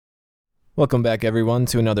Welcome back, everyone,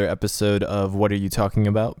 to another episode of What Are You Talking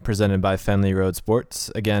About, presented by Fenley Road Sports.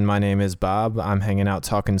 Again, my name is Bob. I'm hanging out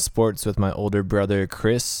talking sports with my older brother,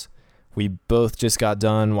 Chris. We both just got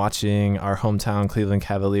done watching our hometown Cleveland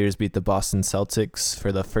Cavaliers beat the Boston Celtics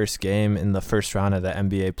for the first game in the first round of the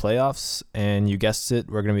NBA playoffs. And you guessed it,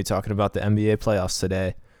 we're going to be talking about the NBA playoffs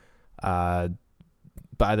today.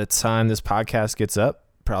 By the time this podcast gets up,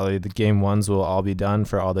 probably the game ones will all be done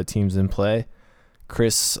for all the teams in play.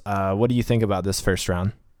 Chris, what do you think about this first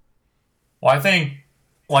round? Well, I think,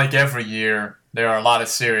 like every year, there are a lot of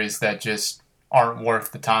series that just aren't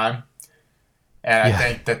worth the time. And I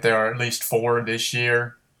think that there are at least four this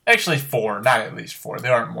year. Actually, four, not at least four.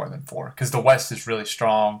 There aren't more than four because the West is really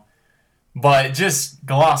strong. But just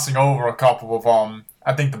glossing over a couple of them,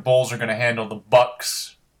 I think the Bulls are going to handle the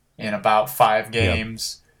Bucks in about 5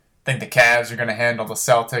 games. I think the Cavs are going to handle the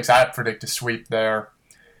Celtics. I predict a sweep there.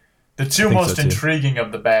 The two most intriguing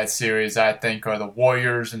of the bad series, I think, are the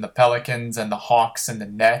Warriors and the Pelicans and the Hawks and the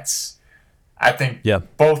Nets. I think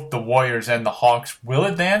both the Warriors and the Hawks will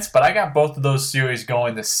advance, but I got both of those series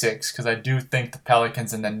going to 6 because I do think the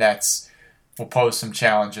Pelicans and the Nets will pose some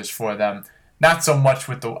challenges for them. Not so much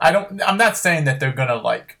with the... I'm not saying that they're going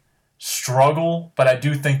to, struggle, but I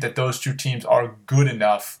do think that those two teams are good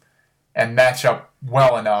enough and match up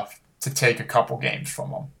well enough to take a couple games from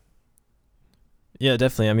them. Yeah,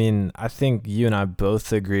 definitely. I mean, I think you and I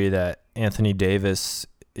both agree that Anthony Davis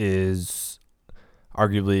is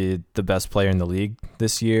arguably the best player in the league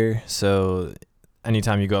this year. So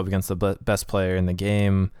anytime you go up against the best player in the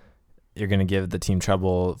game, you're going to give the team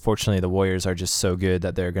trouble. Fortunately, the Warriors are just so good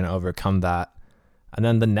that they're going to overcome that. And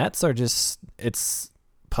then the Nets are just, it's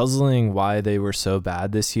puzzling why they were so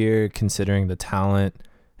bad this year, considering the talent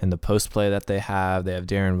and the post play that they have. They have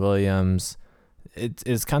Darren Williams.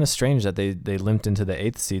 It's kind of strange that they limped into the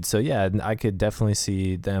 8th seed. So, yeah, I could definitely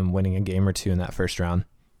see them winning a game or two in that first round.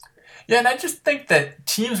 Yeah, and I just think that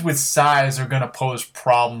teams with size are going to pose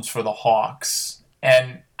problems for the Hawks.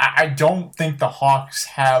 And I don't think the Hawks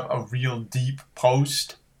have a real deep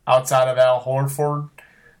post outside of Al Horford.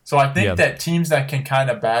 So I think that teams that can kind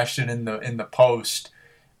of bash it in the post,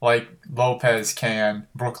 like Brook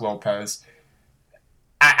Lopez,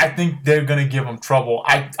 I think they're going to give them trouble.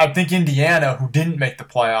 I think Indiana, who didn't make the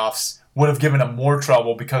playoffs, would have given them more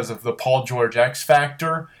trouble because of the Paul George X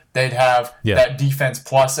factor. They'd have that defense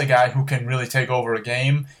plus a guy who can really take over a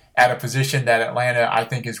game at a position that Atlanta, I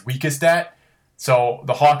think, is weakest at. So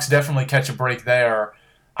the Hawks definitely catch a break there.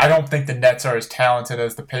 I don't think the Nets are as talented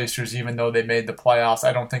as the Pacers, even though they made the playoffs.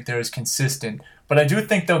 I don't think they're as consistent. But I do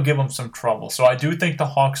think they'll give them some trouble. So I do think the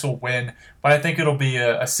Hawks will win, but I think it'll be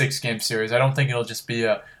a 6-game series. I don't think it'll just be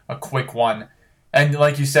a quick one. And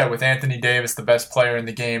like you said, with Anthony Davis, the best player in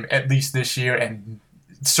the game, at least this year, and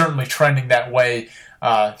certainly trending that way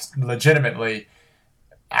legitimately,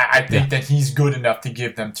 I think that he's good enough to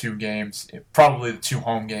give them 2 games, probably the 2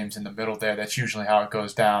 home games in the middle there. That's usually how it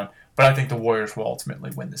goes down. But I think the Warriors will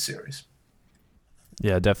ultimately win the series.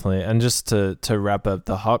 Yeah, definitely. And just to wrap up,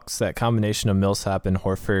 the Hawks, that combination of Millsap and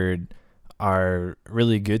Horford are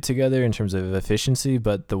really good together in terms of efficiency,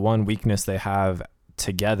 but the one weakness they have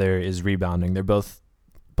together is rebounding. They're both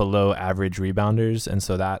below average rebounders, and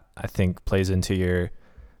so that, I think, plays into your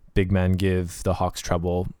big men give the Hawks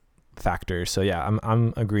trouble factor. So yeah,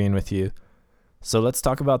 I'm agreeing with you. So let's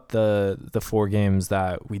talk about the 4 games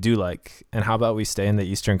that we do like, and how about we stay in the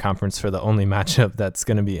Eastern Conference for the only matchup that's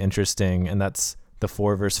going to be interesting, and that's the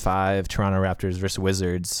 4 versus 5 Toronto Raptors versus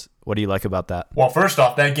Wizards. What do you like about that? Well, first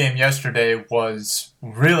off, that game yesterday was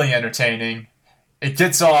really entertaining. It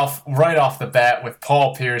gets off right off the bat with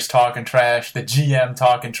Paul Pierce talking trash, the GM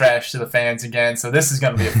talking trash to the fans again. So this is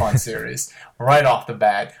going to be a fun series right off the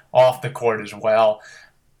bat, off the court as well.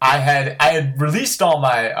 I had released all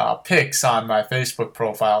my picks on my Facebook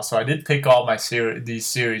profile, so I did pick all my these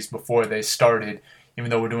series before they started,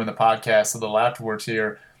 even though we're doing the podcast a little afterwards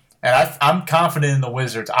here. And I'm confident in the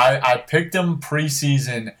Wizards. I picked them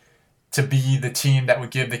preseason to be the team that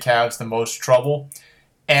would give the Cavs the most trouble.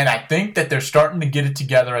 And I think that they're starting to get it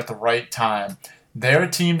together at the right time. They're a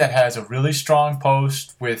team that has a really strong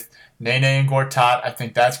post with Nene and Gortat. I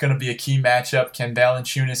think that's going to be a key matchup. Can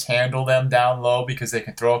Valanciunas handle them down low because they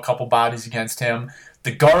can throw a couple bodies against him?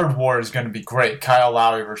 The guard war is going to be great. Kyle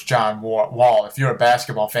Lowry versus John Wall. If you're a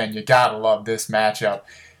basketball fan, you got to love this matchup.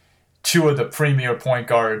 2 of the premier point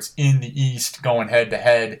guards in the East going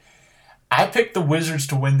head-to-head. I picked the Wizards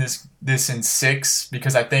to win this in 6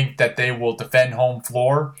 because I think that they will defend home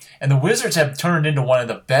floor. And the Wizards have turned into one of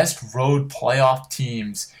the best road playoff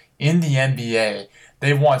teams in the NBA.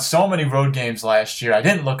 They've won so many road games last year. I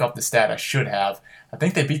didn't look up the stat. I should have. I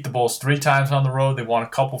think they beat the Bulls 3 times on the road. They won a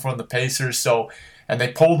couple from the Pacers. And they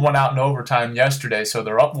pulled one out in overtime yesterday, so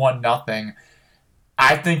they're up 1-0.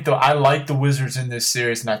 I like the Wizards in this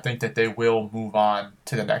series, and I think that they will move on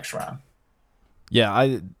to the next round. Yeah,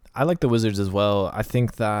 I like the Wizards as well. I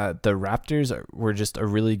think that the Raptors were just a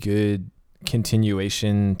really good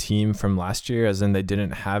continuation team from last year, as in they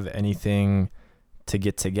didn't have anything to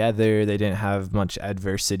get together. They didn't have much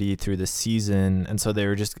adversity through the season, and so they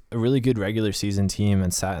were just a really good regular season team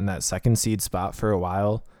and sat in that second seed spot for a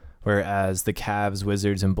while, whereas the Cavs,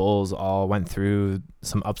 Wizards, and Bulls all went through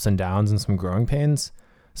some ups and downs and some growing pains.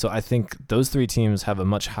 So I think those 3 teams have a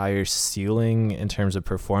much higher ceiling in terms of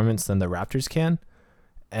performance than the Raptors can.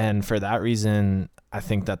 And for that reason, I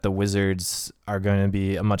think that the Wizards are going to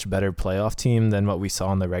be a much better playoff team than what we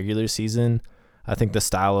saw in the regular season. I think the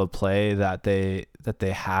style of play that they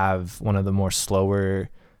have, one of the more slower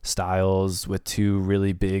styles with 2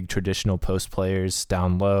 really big traditional post players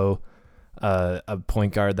down low, a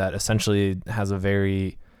point guard that essentially has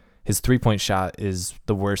his 3-point shot is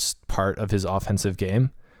the worst part of his offensive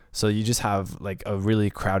game. So you just have like a really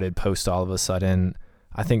crowded post all of a sudden.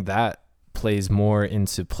 I think that plays more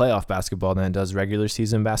into playoff basketball than it does regular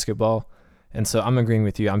season basketball. And so I'm agreeing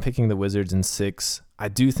with you. I'm picking the Wizards in 6. I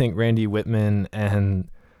do think Randy Whitman and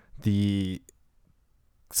the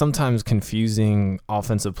sometimes confusing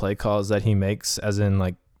offensive play calls that he makes, as in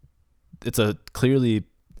like it's a clearly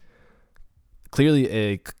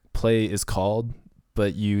a play is called,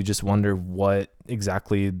 but you just wonder what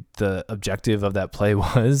exactly the objective of that play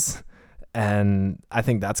was. And I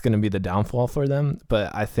think that's going to be the downfall for them.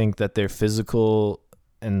 But I think that they're physical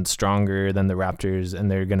and stronger than the Raptors, and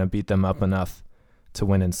they're going to beat them up enough to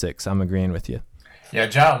win in 6. I'm agreeing with you. Yeah,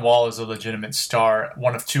 John Wall is a legitimate star,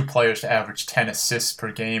 one of 2 players to average 10 assists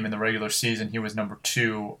per game in the regular season. He was number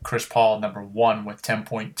 2, Chris Paul number 1 with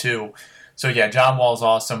 10.2. So yeah, John Wall's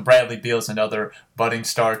awesome. Bradley Beal's another budding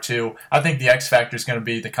star too. I think the X factor is going to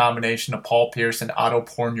be the combination of Paul Pierce and Otto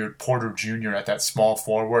Porter Jr. at that small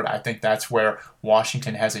forward. I think that's where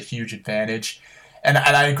Washington has a huge advantage. And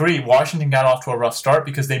I agree, Washington got off to a rough start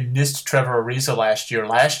because they missed Trevor Ariza last year.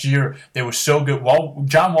 Last year, they were so good. Well,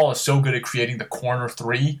 John Wall is so good at creating the corner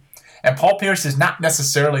 3. And Paul Pierce is not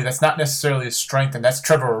necessarily his strength, and that's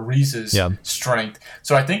Trevor Ariza's strength.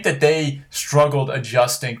 So I think that they struggled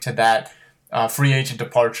adjusting to that free agent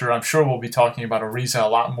departure. I'm sure we'll be talking about Ariza a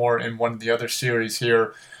lot more in one of the other series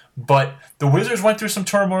here. But the Wizards went through some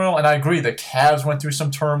turmoil, and I agree, the Cavs went through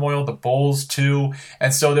some turmoil, the Bulls too.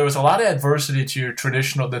 And so there was a lot of adversity to your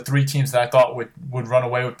the 3 teams that I thought would run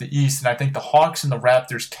away with the East. And I think the Hawks and the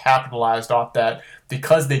Raptors capitalized off that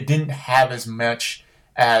because they didn't have as much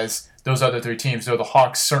as those other 3 teams. Though the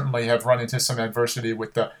Hawks certainly have run into some adversity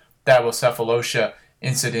with the Thabo Sefolosha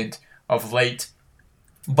incident of late.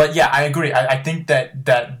 But yeah, I agree. I think that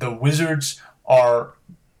the Wizards are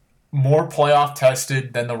more playoff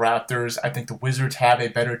tested than the Raptors. I think the Wizards have a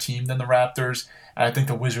better team than the Raptors, and I think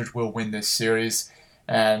the Wizards will win this series.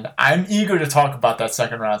 And I'm eager to talk about that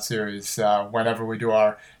second round series whenever we do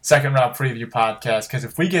our second round preview podcast, because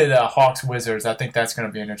if we get Hawks Wizards, I think that's going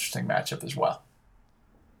to be an interesting matchup as well.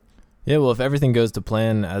 Yeah, well, if everything goes to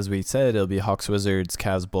plan, as we said, it'll be Hawks Wizards,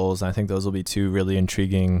 Cavs Bulls, and I think those will be 2 really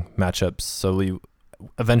intriguing matchups. So we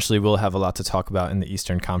eventually we'll have a lot to talk about in the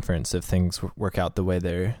Eastern Conference if things work out the way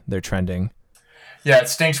they're trending. Yeah, it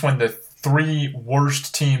stinks when the 3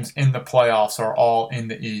 worst teams in the playoffs are all in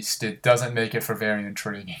the East. It doesn't make it for very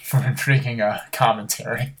intriguing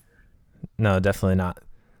commentary. No, definitely not.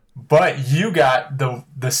 But you got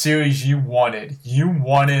the series you wanted. You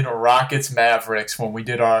wanted Rockets Mavericks when we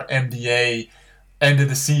did our NBA end of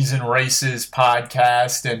the season races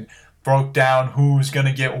podcast and broke down who's going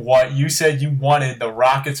to get what. You said you wanted the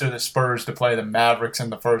Rockets or the Spurs to play the Mavericks in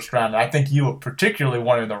the first round. And I think you particularly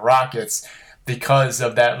wanted the Rockets because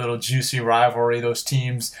of that little juicy rivalry. Those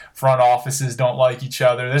teams' front offices don't like each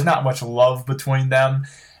other. There's not much love between them.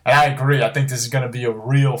 And I agree. I think this is going to be a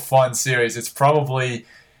real fun series. It's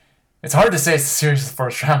hard to say it's the series of the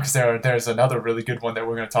first round because there's another really good one that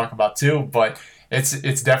we're going to talk about too. But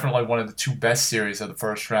it's definitely one of the 2 best series of the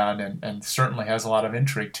first round and certainly has a lot of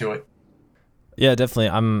intrigue to it. Yeah, definitely.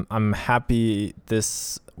 I'm happy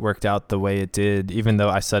this worked out the way it did, even though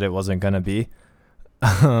I said it wasn't going to be.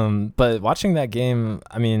 But watching that game,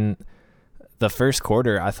 I mean, the first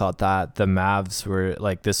quarter, I thought that the Mavs were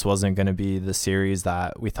like, this wasn't going to be the series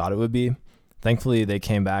that we thought it would be. Thankfully, they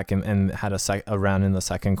came back and had a round in the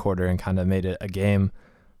second quarter and kind of made it a game.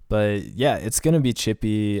 But yeah, it's going to be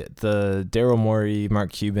chippy. The Daryl Morey,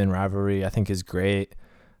 Mark Cuban rivalry, I think, is great.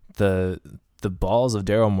 The balls of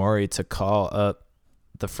Daryl Morey to call up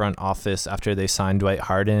the front office after they signed Dwight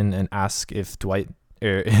Harden and ask if Dwight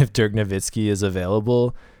or if Dirk Nowitzki is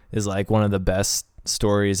available is like one of the best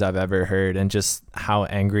stories I've ever heard, and just how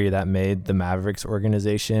angry that made the Mavericks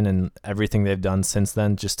organization and everything they've done since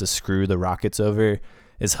then just to screw the Rockets over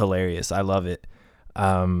is hilarious. I love it.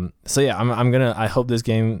 So yeah, I hope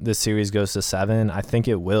this series goes to 7. I think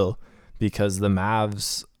it will, because the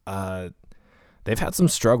Mavs, they've had some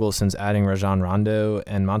struggles since adding Rajon Rondo,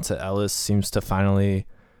 and Monta Ellis seems to finally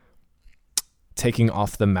taking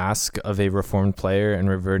off the mask of a reformed player and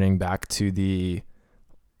reverting back to the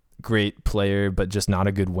great player but just not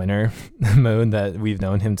a good winner mode that we've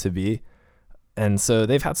known him to be. And so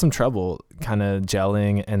they've had some trouble kind of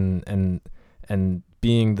gelling and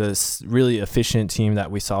being this really efficient team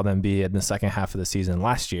that we saw them be in the second half of the season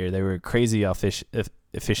last year. They were crazy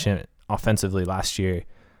efficient offensively last year,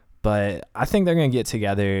 but I think they're going to get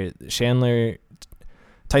together.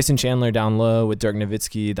 Tyson Chandler down low with Dirk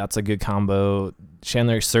Nowitzki, that's a good combo.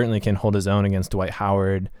 Chandler certainly can hold his own against Dwight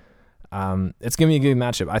Howard. It's going to be a good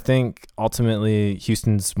matchup. I think ultimately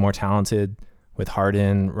Houston's more talented with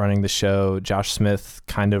Harden running the show, Josh Smith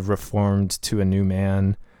kind of reformed to a new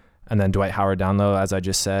man, and then Dwight Howard down low, as I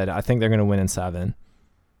just said. I think they're going to win in 7.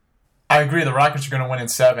 I agree. The Rockets are going to win in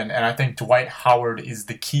 7, and I think Dwight Howard is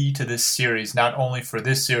the key to this series, not only for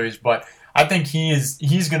this series, but I think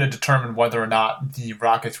he's going to determine whether or not the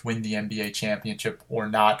Rockets win the NBA championship or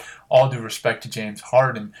not, all due respect to James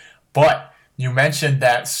Harden. But you mentioned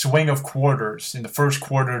that swing of quarters. In the first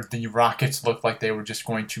quarter, the Rockets looked like they were just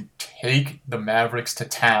going to take the Mavericks to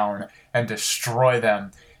town and destroy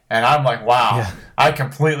them. And I'm like, wow, yeah. I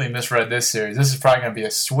completely misread this series. This is probably going to be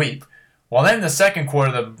a sweep. Well, then in the second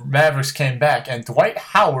quarter, the Mavericks came back, and Dwight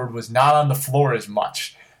Howard was not on the floor as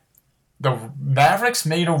much. The Mavericks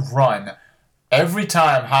made a run every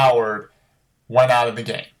time Howard went out of the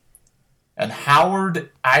game. And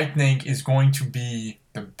Howard, I think, is going to be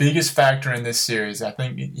the biggest factor in this series. I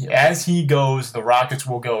think as he goes, the Rockets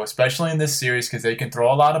will go, especially in this series, because they can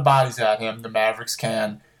throw a lot of bodies at him. The Mavericks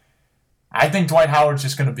can. I think Dwight Howard's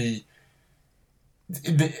just going to be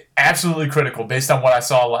absolutely critical based on what I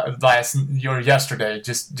saw yesterday.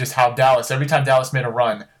 Just how Dallas, every time Dallas made a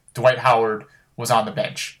run, Dwight Howard was on the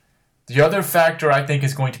bench. The other factor I think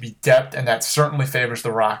is going to be depth, and that certainly favors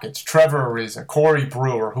the Rockets. Trevor Ariza, Corey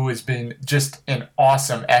Brewer, who has been just an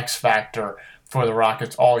awesome X factor for the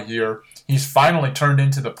Rockets all year. He's finally turned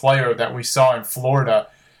into the player that we saw in Florida.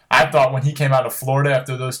 I thought when he came out of Florida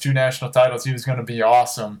after those 2 national titles, he was going to be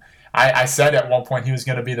awesome. I said at one point he was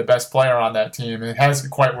going to be the best player on that team, and it hasn't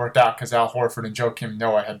quite worked out because Al Horford and Joakim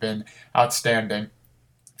Noah have been outstanding.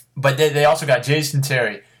 But they also got Jason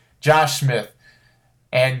Terry, Josh Smith,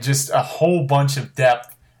 and just a whole bunch of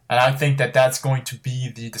depth. And I think that that's going to be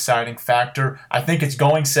the deciding factor. I think it's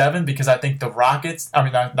going 7 because I think the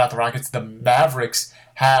Mavericks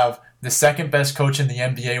have the second best coach in the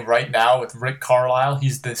NBA right now with Rick Carlisle.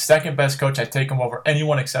 He's the second best coach. I take him over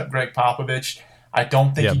anyone except Greg Popovich. I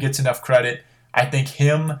don't think he gets enough credit. I think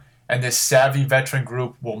him and this savvy veteran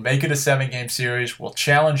group will make it a 7-game series, will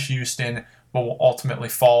challenge Houston, but will ultimately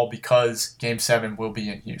fall because Game 7 will be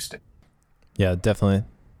in Houston. Yeah, definitely.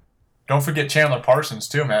 Don't forget Chandler Parsons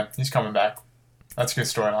too, man. He's coming back. That's a good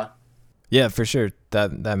storyline. Yeah, for sure.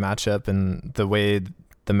 That matchup and the way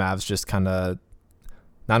the Mavs just kind of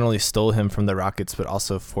not only stole him from the Rockets, but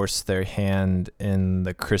also forced their hand in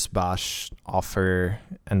the Chris Bosh offer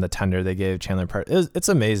and the tender they gave Chandler Parsons. It's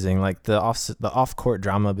amazing. Like the off-court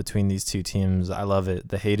drama between these two teams. I love it.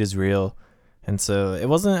 The hate is real. And so it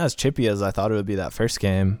wasn't as chippy as I thought it would be that first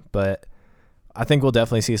game, but I think we'll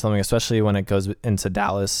definitely see something, especially when it goes into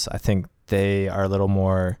Dallas. I think they are a little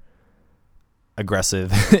more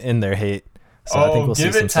aggressive in their hate. So I think we'll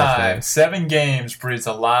give see some it stuff time. there. 7 games breeds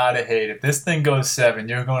a lot of hate. If this thing goes 7,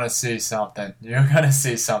 you're going to see something. You're going to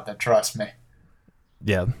see something. Trust me.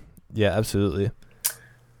 Yeah, absolutely.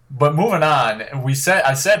 But moving on,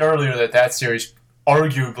 I said earlier that series,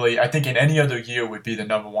 arguably, I think in any other year would be the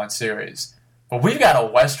number 1 series. But we've got a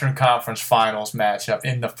Western Conference Finals matchup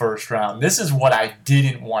in the first round. This is what I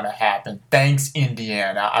didn't want to happen. Thanks,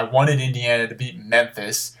 Indiana. I wanted Indiana to beat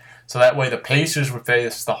Memphis, so that way the Pacers would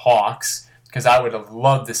face the Hawks, because I would have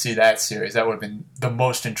loved to see that series. That would have been the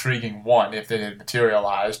most intriguing one if it had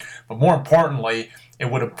materialized. But more importantly, it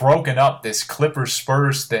would have broken up this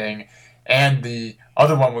Clippers-Spurs thing and the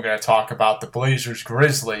other one we're going to talk about, the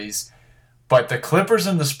Blazers-Grizzlies. But the Clippers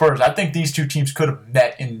and the Spurs, I think these two teams could have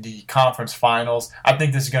met in the conference finals. I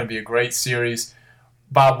think this is going to be a great series.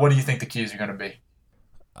 Bob, what do you think the keys are going to be?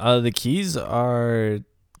 The keys are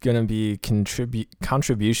going to be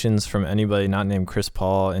contributions from anybody not named Chris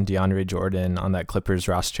Paul and DeAndre Jordan on that Clippers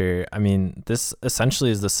roster. I mean, this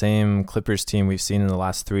essentially is the same Clippers team we've seen in the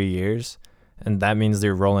last 3 years. And that means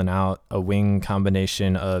they're rolling out a wing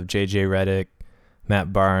combination of J.J. Redick,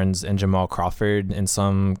 Matt Barnes, and Jamal Crawford in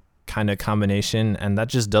some kind of combination. And that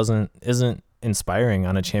just isn't inspiring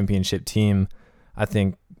on a championship team. I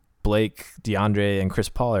think Blake, DeAndre, and Chris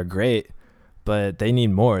Paul are great, but they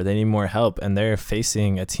need more. They need more help. And they're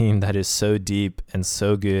facing a team that is so deep and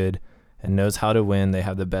so good and knows how to win. They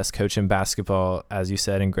have the best coach in basketball, as you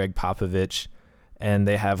said, in Greg Popovich. And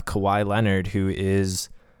they have Kawhi Leonard, who is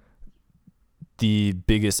the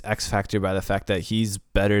biggest X factor by the fact that he's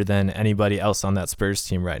better than anybody else on that Spurs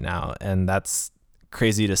team right now. And that's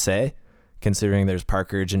crazy to say, considering there's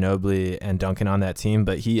Parker, Ginobili, and Duncan on that team.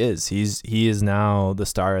 But he is now the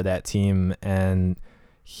star of that team, and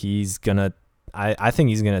he's gonna. I think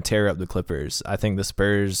he's gonna tear up the Clippers. I think the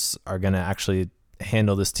Spurs are gonna actually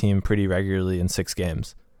handle this team pretty regularly in 6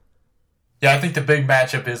 games. Yeah, I think the big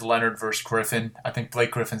matchup is Leonard versus Griffin. I think Blake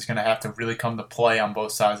Griffin's going to have to really come to play on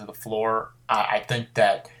both sides of the floor. I think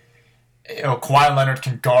that Kawhi Leonard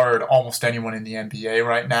can guard almost anyone in the NBA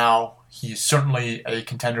right now. He's certainly a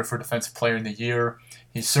contender for Defensive Player in the Year.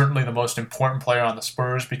 He's certainly the most important player on the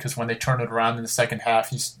Spurs because when they turned it around in the second half,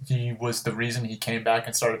 he was the reason he came back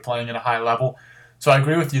and started playing at a high level. So I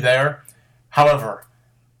agree with you there. However,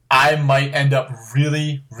 I might end up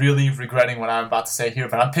really, really regretting what I'm about to say here,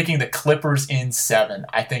 but I'm picking the Clippers in 7.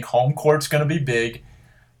 I think home court's going to be big.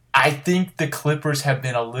 I think the Clippers have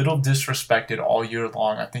been a little disrespected all year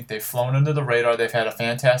long. I think they've flown under the radar. They've had a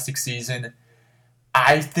fantastic season.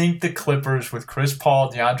 I think the Clippers with Chris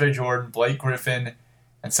Paul, DeAndre Jordan, Blake Griffin,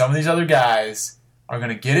 and some of these other guys are going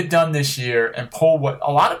to get it done this year and pull what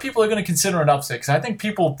a lot of people are going to consider an upset, because I think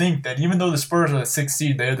people think that even though the Spurs are the 6th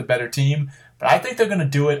seed, they're the better team. But I think they're going to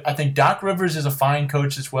do it. I think Doc Rivers is a fine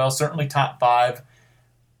coach as well, certainly top 5.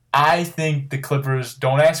 I think the Clippers,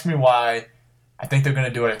 don't ask me why, I think they're going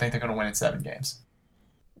to do it. I think they're going to win in 7 games.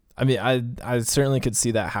 I mean, I certainly could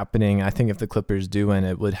see that happening. I think if the Clippers do win,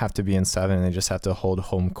 it would have to be in 7. They just have to hold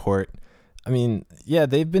home court. I mean, yeah,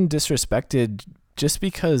 they've been disrespected just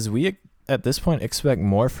because we, at this point, expect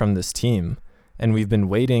more from this team. And we've been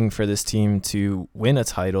waiting for this team to win a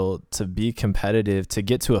title, to be competitive, to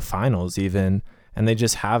get to a finals even, and they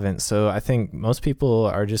just haven't. So I think most people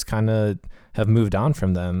are just kind of have moved on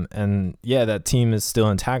from them. And yeah, that team is still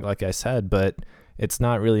intact, like I said, but it's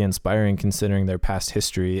not really inspiring considering their past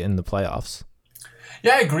history in the playoffs.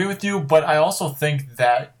 Yeah, I agree with you, but I also think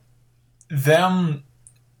that they're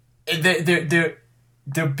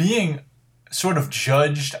being sort of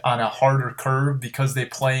judged on a harder curve because they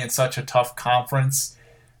play in such a tough conference,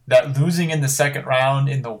 that losing in the second round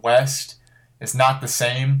in the West is not the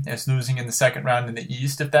same as losing in the second round in the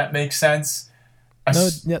East, if that makes sense.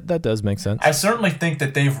 Yeah, that does make sense. I certainly think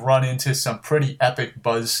that they've run into some pretty epic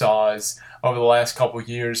buzzsaws over the last couple of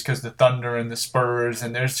years because the Thunder and the Spurs,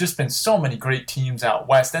 and there's just been so many great teams out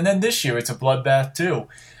West. And then this year, it's a bloodbath too.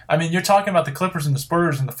 I mean, you're talking about the Clippers and the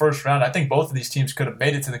Spurs in the first round. I think both of these teams could have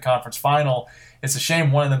made it to the conference final. It's a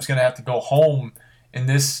shame one of them's going to have to go home in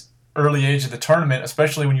this early age of the tournament,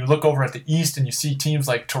 especially when you look over at the East and you see teams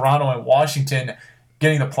like Toronto and Washington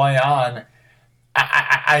getting the play on.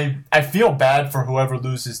 I feel bad for whoever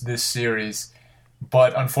loses this series,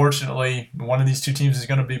 but unfortunately, one of these two teams is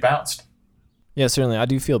going to be bounced. Yeah, certainly. I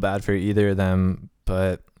do feel bad for either of them,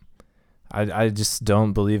 but I just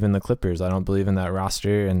don't believe in the Clippers. I don't believe in that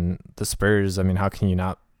roster. And the Spurs, I mean, how can you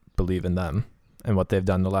not believe in them and what they've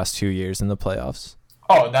done the last 2 years in the playoffs?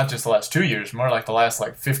 Oh, not just the last 2 years, more like the last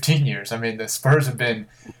 15 years. I mean, the Spurs have been...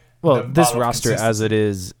 Well, this roster as it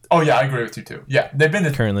is... Oh, yeah, I agree with you, too. Yeah, they've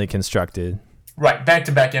been... currently constructed. Right,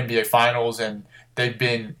 back-to-back NBA Finals, and they've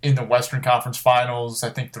been in the Western Conference Finals, I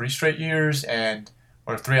think, 3 straight years,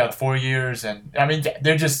 or 3 out of 4 years. And, I mean,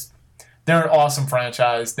 they're an awesome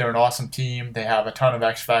franchise. They're an awesome team. They have a ton of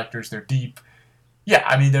X factors. They're deep. Yeah,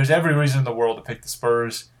 I mean, there's every reason in the world to pick the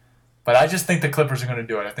Spurs, but I just think the Clippers are going to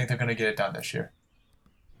do it. I think they're going to get it done this year.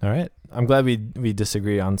 All right. I'm glad we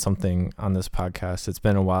disagree on something on this podcast. It's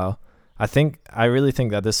been a while. I really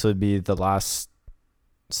think that this would be the last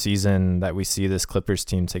season that we see this Clippers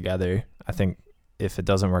team together. I think if it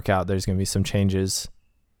doesn't work out, there's going to be some changes.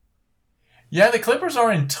 Yeah, the Clippers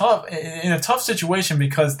are in a tough situation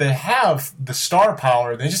because they have the star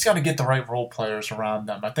power. They just got to get the right role players around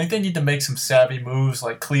them. I think they need to make some savvy moves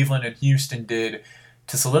like Cleveland and Houston did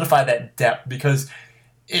to solidify that depth, because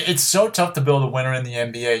it's so tough to build a winner in the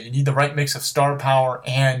NBA. You need the right mix of star power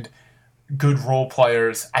and good role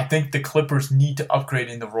players. I think the Clippers need to upgrade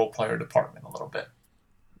in the role player department a little bit.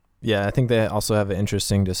 Yeah, I think they also have an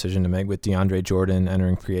interesting decision to make with DeAndre Jordan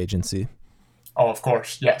entering free agency. Oh, of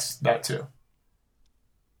course. Yes, that too.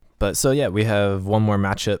 But so, yeah, we have one more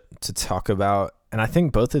matchup to talk about, And I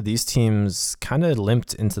think both of these teams kind of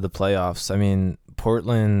limped into the playoffs. I mean,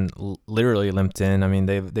 Portland literally limped in. I mean,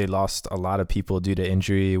 they lost a lot of people due to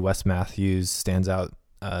injury. Wes Matthews stands out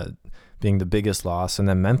being the biggest loss. And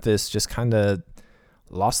then Memphis just kind of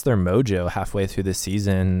lost their mojo halfway through the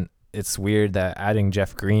season. It's weird that adding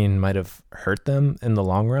Jeff Green might have hurt them in the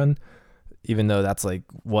long run, even though that's like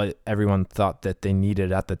what everyone thought that they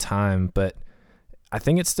needed at the time. But I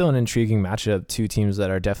think it's still an intriguing matchup. Two teams that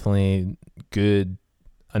are definitely good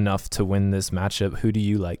enough to win this matchup. Who do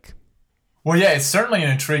you like? Well, yeah, it's certainly an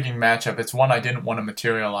intriguing matchup. It's one I didn't want to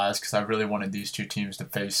materialize because I really wanted these two teams to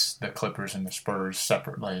face the Clippers and the Spurs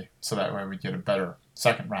separately, so that way we get a better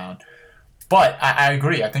second round. But I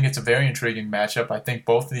agree. I think it's a very intriguing matchup. I think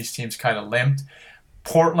both of these teams kind of limped.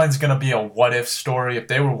 Portland's going to be a what-if story. If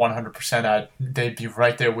they were 100%, they'd be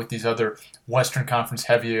right there with these other Western Conference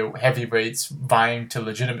heavyweights vying to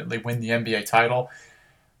legitimately win the NBA title.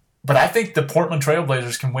 But I think the Portland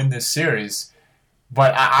Trailblazers can win this series.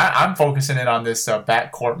 But I'm focusing in on this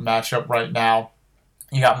backcourt matchup right now.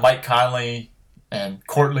 You got Mike Conley and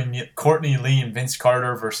Courtney Lee and Vince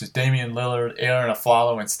Carter versus Damian Lillard, Aaron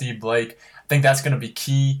Aflalo, and Steve Blake. I think that's going to be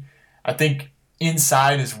key. I think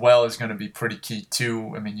inside as well is going to be pretty key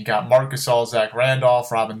too. I mean, you got Marc Gasol, Zach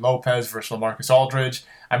Randolph, Robin Lopez versus LaMarcus Aldridge.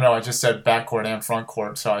 I know I just said backcourt and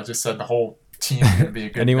frontcourt, so I just said the whole team is going to be a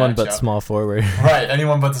good anyone matchup. But small forward. Right,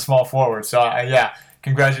 anyone but the small forward. So,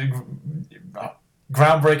 congratulations.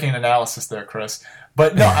 Groundbreaking analysis there, Chris.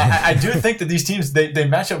 But no, I do think that these teams, they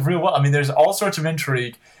match up real well. I mean, there's all sorts of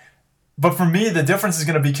intrigue. But for me, the difference is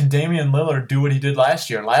going to be, can Damian Lillard do what he did last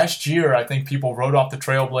year? Last year, I think people wrote off the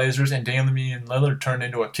Trailblazers, and Damian Lillard turned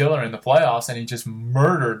into a killer in the playoffs, and he just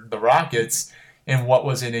murdered the Rockets in what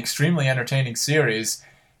was an extremely entertaining series.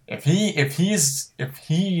 If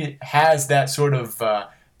he has that sort of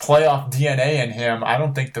playoff DNA in him, I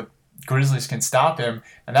don't think the Grizzlies can stop him,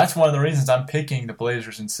 and that's one of the reasons I'm picking the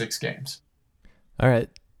Blazers in 6 games. All right.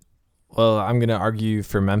 Well, I'm going to argue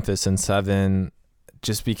for Memphis in 7.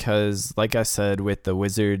 Just because, like I said, with the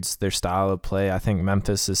Wizards, their style of play, I think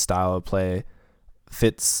Memphis' style of play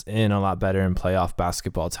fits in a lot better in playoff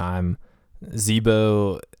basketball time.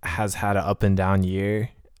 Zebo has had an up and down year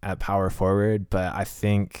at power forward, but I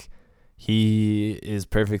think he is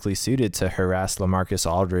perfectly suited to harass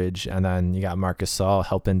LaMarcus Aldridge, and then you got Marc Gasol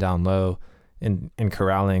helping down low and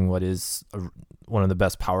corralling what is one of the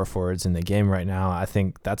best power forwards in the game right now. I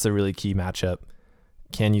think that's a really key matchup.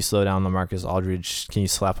 Can you slow down LaMarcus Aldridge? Can you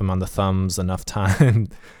slap him on the thumbs enough time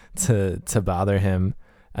to bother him?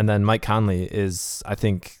 And then Mike Conley is, I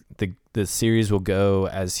think the series will go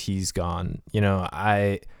as he's gone. You know,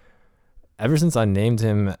 ever since I named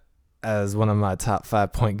him as one of my top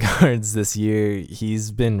 5 point guards this year,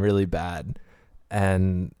 he's been really bad.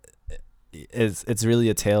 And it's really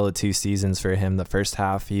a tale of 2 seasons for him. The first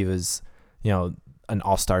half, he was, an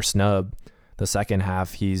all-star snub. The second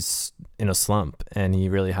half, he's in a slump, and he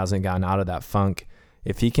really hasn't gotten out of that funk.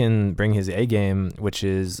 If he can bring his A game, which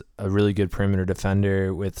is a really good perimeter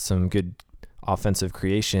defender with some good offensive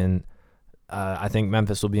creation, I think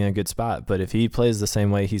Memphis will be in a good spot. But if he plays the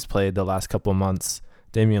same way he's played the last couple months,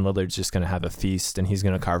 Damian Lillard's just going to have a feast, and he's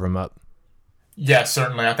going to carve him up. Yeah,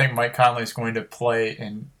 certainly. I think Mike Conley is going to play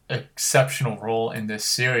an exceptional role in this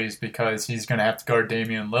series because he's going to have to guard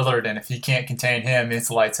Damian Lillard, and if he can't contain him,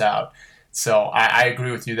 it's lights out. So I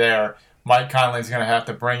agree with you there. Mike Conley is going to have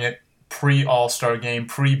to bring it pre-All-Star game,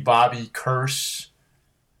 pre-Bobby curse,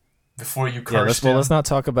 before you curse him. Let's not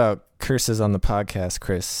talk about curses on the podcast,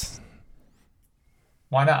 Chris.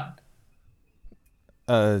 Why not?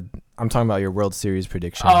 I'm talking about your World Series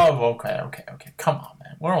prediction. Oh, okay. Come on,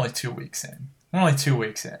 man. We're only 2 weeks in.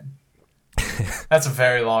 That's a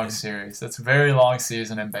very long series. That's a very long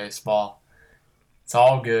season in baseball. It's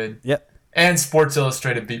all good. Yep. And Sports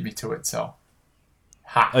Illustrated beat me to it, so.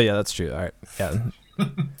 Ha. Oh, yeah, that's true. All right. Yeah.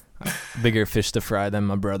 Bigger fish to fry than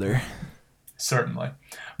my brother. Certainly.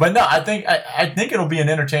 But no, I think it'll be an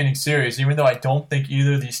entertaining series, even though I don't think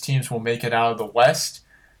either of these teams will make it out of the West.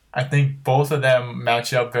 I think both of them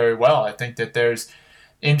match up very well. I think that there's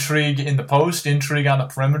intrigue in the post, intrigue on the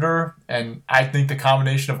perimeter, and I think the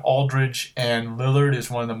combination of Aldridge and Lillard is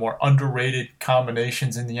one of the more underrated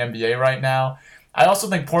combinations in the NBA right now. I also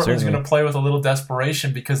think Portland's going to play with a little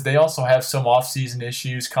desperation because they also have some offseason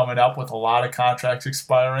issues coming up with a lot of contracts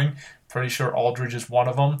expiring. Pretty sure Aldridge is one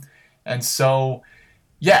of them. And so,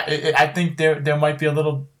 yeah, I think there might be a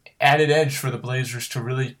little added edge for the Blazers to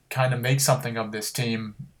really kind of make something of this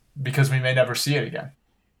team because we may never see it again.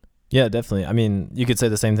 Yeah, definitely. I mean, you could say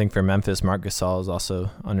the same thing for Memphis. Marc Gasol is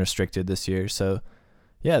also unrestricted this year. So,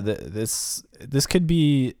 Yeah, this could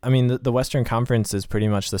be. I mean, the Western Conference is pretty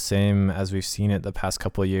much the same as we've seen it the past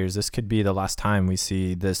couple of years. This could be the last time we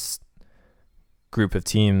see this group of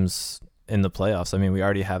teams in the playoffs. I mean, we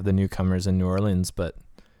already have the newcomers in New Orleans, but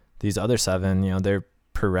these other seven, they're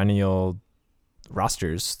perennial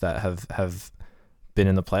rosters that have been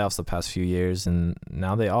in the playoffs the past few years, and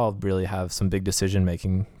now they all really have some big decision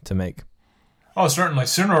making to make. Oh, certainly.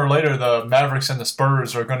 Sooner or later, the Mavericks and the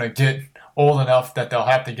Spurs are going to get old enough that they'll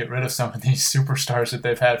have to get rid of some of these superstars that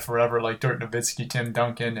they've had forever, like Dirk Nowitzki, Tim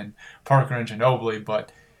Duncan, and Parker and Ginobili.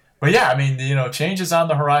 But yeah, I mean, change is on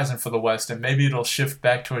the horizon for the West, and maybe it'll shift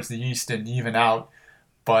back towards the East and even out.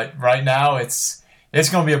 But right now, it's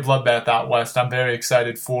going to be a bloodbath out West. I'm very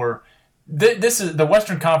excited for this. Is the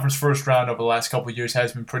Western Conference first round over the last couple of years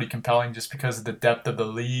has been pretty compelling just because of the depth of the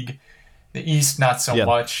league. The East, not so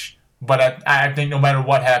much. But I think no matter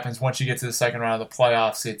what happens, once you get to the second round of the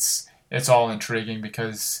playoffs, it's all intriguing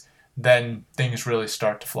because then things really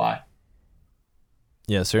start to fly.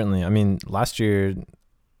 Yeah, certainly. I mean, last year,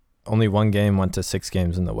 only one game went to 6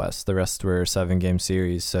 games in the West. The rest were 7-game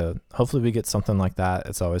series. So hopefully we get something like that.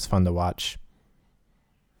 It's always fun to watch.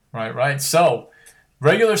 Right. So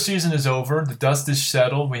regular season is over. The dust is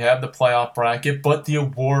settled. We have the playoff bracket, but the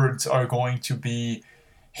awards are going to be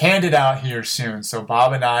handed out here soon. So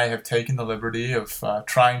Bob and I have taken the liberty of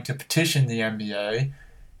trying to petition the NBA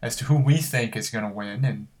as to who we think is going to win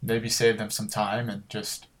and maybe save them some time and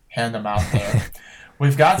just hand them out there.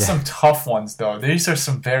 We've got some tough ones, though. These are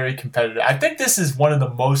some very competitive. I think this is one of the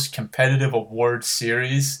most competitive award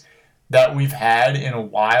series that we've had in a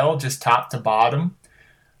while, just top to bottom.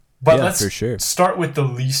 But let's start with the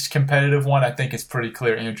least competitive one. I think it's pretty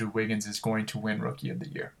clear Andrew Wiggins is going to win Rookie of the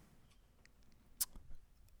Year.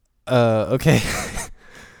 Okay.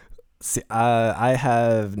 See, I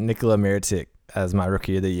have Nikola Mirotic as my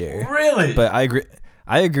Rookie of the Year. Really? But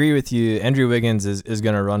I agree with you. Andrew Wiggins is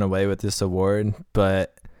going to run away with this award,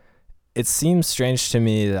 but it seems strange to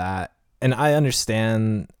me that, and I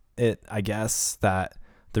understand it, I guess, that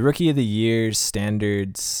the Rookie of the Year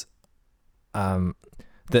standards, the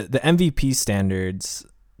MVP standards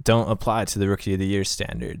don't apply to the Rookie of the Year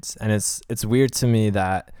standards. And it's weird to me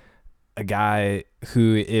that a guy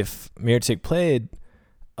who, if Mirotic played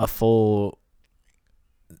a full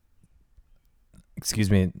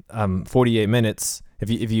 48 minutes,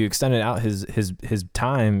 if you extended out his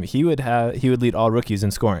time, he would lead all rookies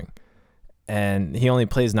in scoring. And he only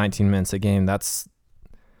plays 19 minutes a game. That's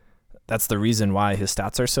the reason why his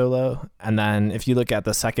stats are so low. And then if you look at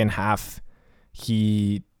the second half,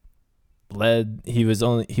 he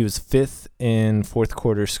was fifth in fourth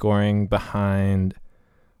quarter scoring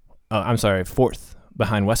fourth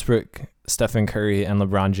behind Westbrook, Stephen Curry, and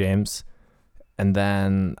LeBron James. And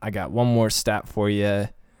then I got one more stat for you.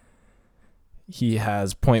 He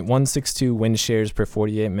has .162 win shares per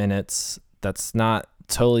 48 minutes. That's not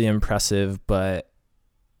totally impressive, but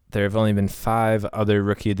there have only been 5 other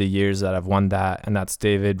Rookie of the Years that have won that, and that's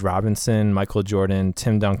David Robinson, Michael Jordan,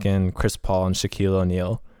 Tim Duncan, Chris Paul, and Shaquille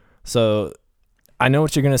O'Neal. So I know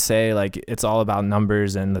what you're going to say, like it's all about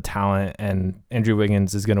numbers and the talent, and Andrew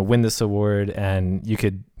Wiggins is going to win this award, and you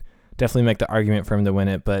could definitely make the argument for him to win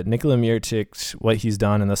it. But Nikola Mirotic, what he's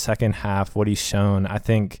done in the second half, what he's shown, I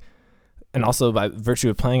think, and also by virtue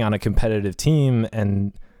of playing on a competitive team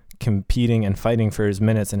and competing and fighting for his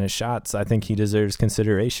minutes and his shots, I think he deserves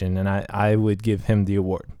consideration, and I would give him the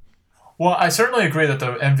award. Well, I certainly agree that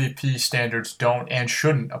the MVP standards don't and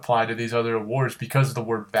shouldn't apply to these other awards because of the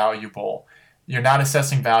word valuable. You're not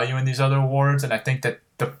assessing value in these other awards, and I think that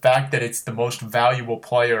the fact that it's the most valuable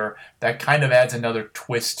player, that kind of adds another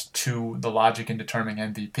twist to the logic in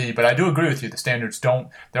determining MVP. But I do agree with you, the standards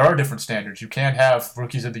there are different standards. You can't have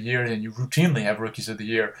Rookies of the Year, and you routinely have Rookies of the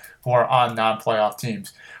Year who are on non-playoff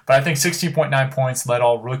teams. But I think 16.9 points led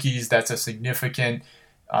all rookies. That's a significant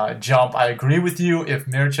jump. I agree with you. If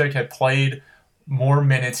Mirotic had played more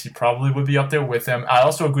minutes, he probably would be up there with him. I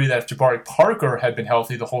also agree that if Jabari Parker had been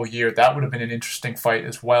healthy the whole year, that would have been an interesting fight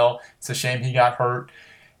as well. It's a shame he got hurt.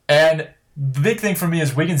 And the big thing for me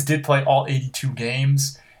is Wiggins did play all 82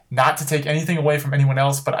 games. Not to take anything away from anyone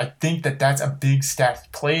else, but I think that that's a big stat. He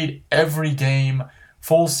played every game,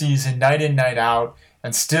 full season, night in, night out,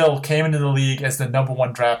 and still came into the league as the number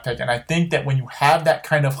 1 draft pick. And I think that when you have that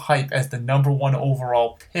kind of hype as the number 1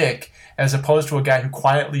 overall pick, as opposed to a guy who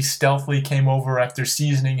quietly, stealthily came over after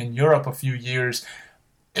seasoning in Europe a few years,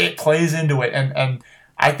 it plays into it. And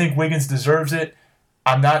I think Wiggins deserves it.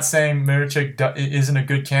 I'm not saying Mirotic isn't a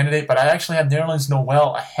good candidate, but I actually have Nerlens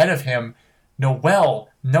Noel ahead of him. Noel,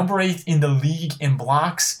 number 8 in the league in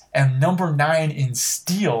blocks and number 9 in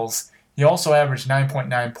steals. He also averaged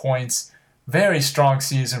 9.9 points. very strong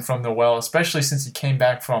season from Noel, especially since he came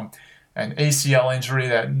back from an ACL injury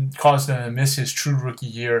that caused him to miss his true rookie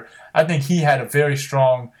year. I think he had a very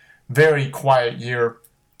strong, very quiet year.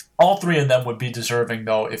 All three of them would be deserving,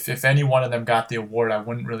 though. If any one of them got the award, I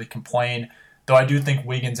wouldn't really complain. Though I do think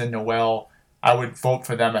Wiggins and Noel, I would vote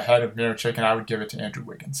for them ahead of Mirotic, and I would give it to Andrew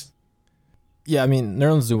Wiggins. Yeah, I mean,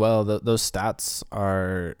 Nerlens Noel, those stats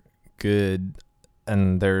are good,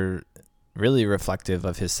 and they're really reflective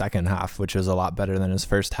of his second half, which was a lot better than his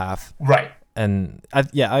first half. Right. And I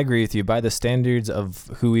agree with you. By the standards of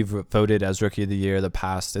who we've voted as Rookie of the Year in the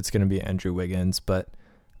past, it's going to be Andrew Wiggins. But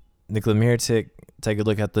Nikola Mirotic, take a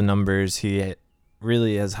look at the numbers. He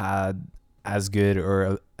really has had as good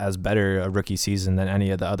or as better a rookie season than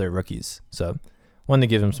any of the other rookies. So wanted to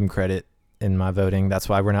give him some credit in my voting. That's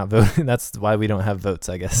why we're not voting. That's why we don't have votes,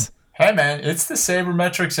 I guess. Hey man, it's the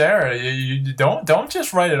sabermetrics era. You don't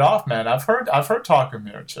just write it off, man. I've heard talk of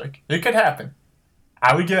Mirotic. It could happen.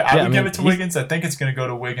 I would give it to Wiggins. I think it's going to go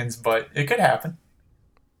to Wiggins, but it could happen.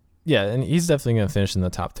 Yeah, and he's definitely going to finish in the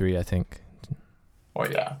top 3, I think.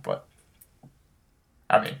 Well, yeah, but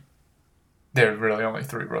I mean, there are really only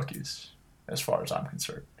 3 rookies, as far as I'm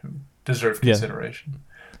concerned, who deserve consideration.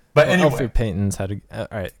 But anyway, Elfrid Payton's had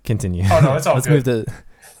a. All right, continue. Oh no, it's all Let's good. Move to.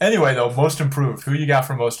 Anyway, though, most improved. Who you got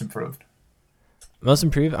for most improved? Most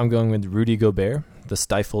improved, I'm going with Rudy Gobert, the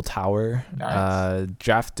Stifle Tower. Nice.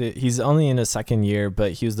 Drafted. He's only in his second year,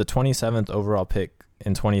 but he was the 27th overall pick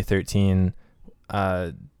in 2013.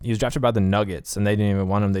 He was drafted by the Nuggets, and they didn't even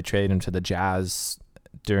want him. They traded him to the Jazz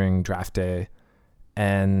during draft day,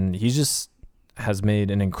 and he just has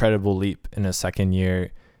made an incredible leap in his second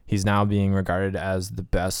year. He's now being regarded as the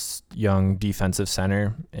best young defensive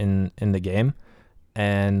center in the game.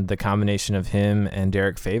 And the combination of him and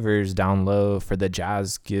Derek Favors down low for the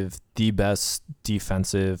Jazz give the best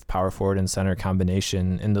defensive power forward and center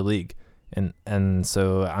combination in the league. And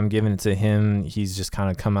so I'm giving it to him. He's just kind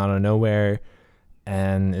of come out of nowhere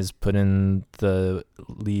and is putting the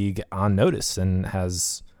league on notice and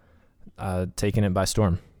has taken it by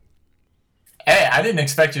storm. Hey, I didn't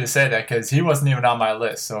expect you to say that because he wasn't even on my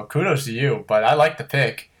list. So kudos to you, but I like the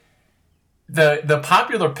pick. The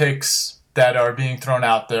popular picks that are being thrown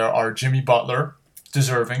out there are Jimmy Butler,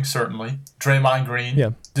 deserving, certainly. Draymond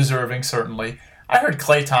Green, deserving, certainly. I heard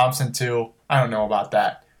Klay Thompson, too. I don't know about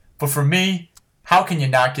that. But for me, how can you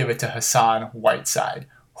not give it to Hassan Whiteside?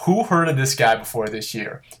 Who heard of this guy before this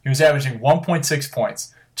year? He was averaging 1.6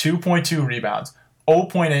 points, 2.2 rebounds,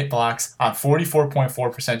 0.8 blocks on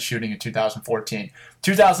 44.4% shooting in 2014.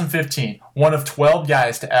 2015, one of 12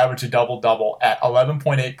 guys to average a double-double at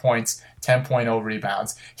 11.8 points, 10.0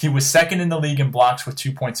 rebounds. He was second in the league in blocks with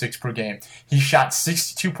 2.6 per game. He shot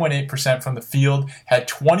 62.8% from the field, had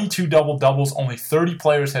 22 double-doubles, only 30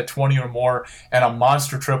 players had 20 or more, and a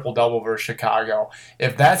monster triple-double versus Chicago.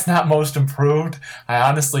 If that's not most improved, I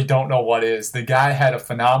honestly don't know what is. The guy had a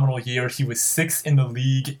phenomenal year. He was 6th in the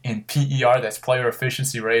league in PER, that's player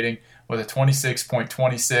efficiency rating, with a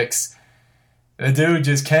 26.26. The dude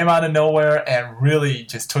just came out of nowhere and really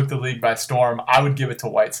just took the league by storm. I would give it to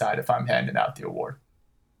Whiteside if I'm handing out the award.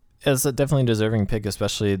 It's a definitely deserving pick,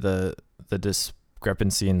 especially the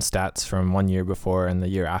discrepancy in stats from 1 year before and the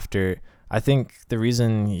year after. I think the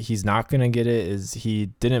reason he's not going to get it is he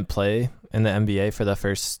didn't play in the NBA for the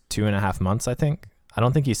first 2.5 months, I think. I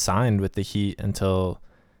don't think he signed with the Heat until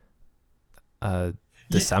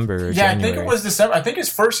December or January. I think it was December. I think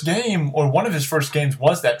his first game, or one of his first games,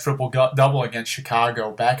 was that triple-double against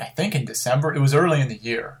Chicago back, I think, in December. It was early in the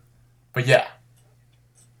year. But yeah.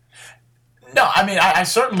 No, I mean, I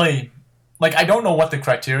certainly, I don't know what the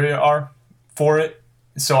criteria are for it,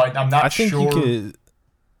 so I'm not sure.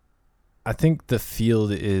 I think the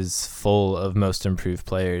field is full of most improved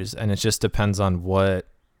players, and it just depends on what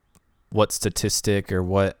statistic or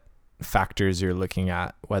what factors you're looking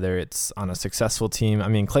at, whether it's on a successful team. I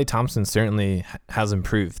mean, Klay Thompson certainly has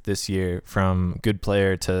improved this year from good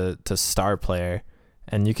player to star player,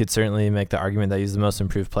 and you could certainly make the argument that he's the most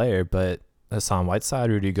improved player, but Hassan Whiteside,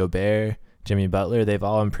 Rudy Gobert, Jimmy Butler, they've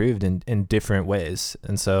all improved in different ways,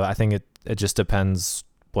 and so I think it just depends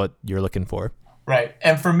what you're looking for. Right,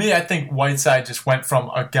 and for me, I think Whiteside just went from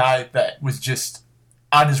a guy that was just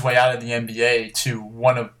on his way out of the NBA to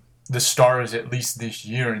one of the stars, at least this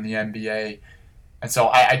year, in the NBA. And so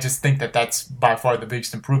I just think that that's by far the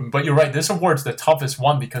biggest improvement. But you're right, this award's the toughest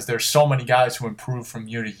one because there's so many guys who improve from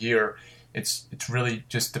year to year. It's really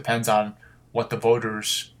just depends on what the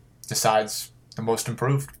voters decides the most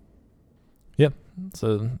improved. Yep.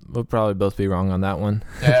 So we'll probably both be wrong on that one.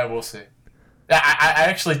 Yeah, we'll see. I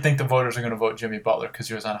actually think the voters are going to vote Jimmy Butler because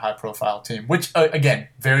he was on a high-profile team, which, again,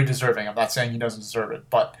 very deserving. I'm not saying he doesn't deserve it,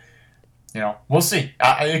 but We'll see.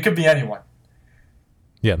 It could be anyone.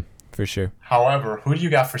 Yeah, for sure. However, who do you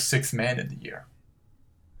got for sixth man of the year?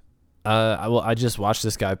 I just watched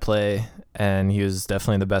this guy play, and he was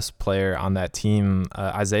definitely the best player on that team.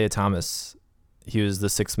 Isaiah Thomas. He was the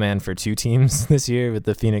sixth man for two teams this year with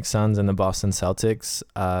the Phoenix Suns and the Boston Celtics.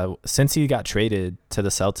 Since he got traded to the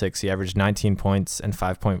Celtics, he averaged 19 points and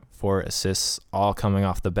 5.4 assists, all coming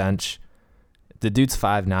off the bench. The dude's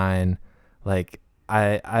 5'9". Like,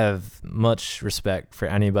 I have much respect for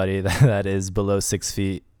anybody that is below 6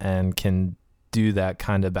 feet and can do that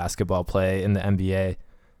kind of basketball play in the NBA.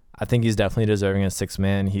 I think he's definitely deserving a sixth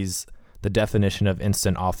man. He's the definition of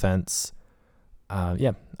instant offense.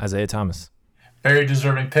 Isaiah Thomas. Very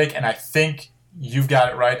deserving pick, and I think you've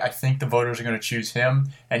got it right. I think the voters are going to choose him,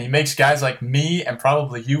 and he makes guys like me and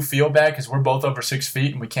probably you feel bad because we're both over 6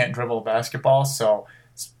 feet and we can't dribble a basketball, so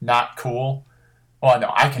it's not cool. Well,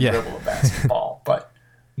 no, I can dribble a basketball, but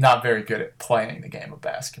not very good at playing the game of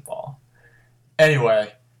basketball.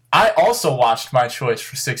 Anyway, I also watched my choice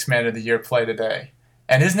for sixth man of the year play today,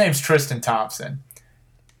 and his name's Tristan Thompson.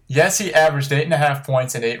 Yes, he averaged 8.5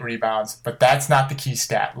 points and 8 rebounds, but that's not the key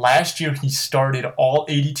stat. Last year, he started all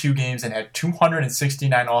 82 games and had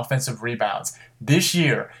 269 offensive rebounds. This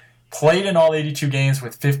year, played in all 82 games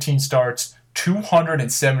with 15 starts,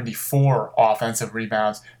 274 offensive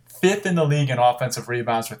rebounds, fifth in the league in offensive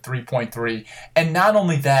rebounds with 3.3. And not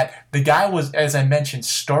only that, the guy was, as I mentioned,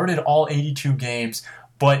 started all 82 games,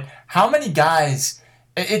 but how many guys,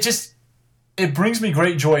 it brings me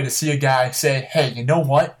great joy to see a guy say, hey, you know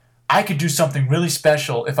what? I could do something really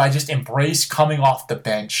special if I just embrace coming off the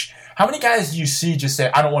bench. How many guys do you see just say,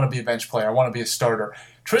 I don't want to be a bench player, I want to be a starter?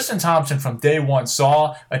 Tristan Thompson from day one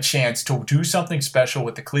saw a chance to do something special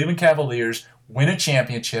with the Cleveland Cavaliers, win a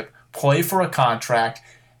championship, play for a contract,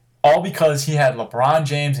 all because he had LeBron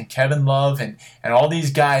James and Kevin Love and all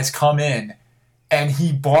these guys come in, and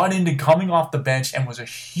he bought into coming off the bench and was a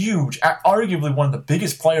huge, arguably one of the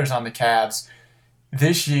biggest players on the Cavs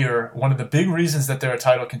this year, one of the big reasons that they're a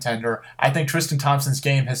title contender. I think Tristan Thompson's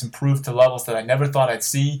game has improved to levels that I never thought I'd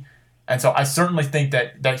see. And so I certainly think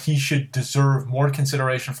that he should deserve more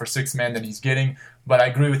consideration for sixth man than he's getting. But I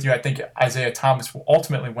agree with you. I think Isaiah Thomas will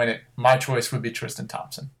ultimately win it. My choice would be Tristan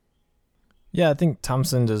Thompson. Yeah, I think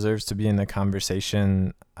Thompson deserves to be in the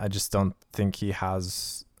conversation. I just don't think he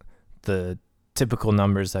has the typical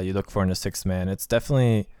numbers that you look for in a sixth man. It's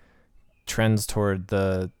definitely trends toward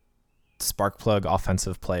the spark plug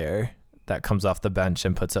offensive player that comes off the bench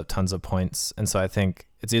and puts up tons of points. And so I think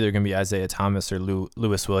it's either going to be Isaiah Thomas or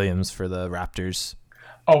Lewis Williams for the Raptors.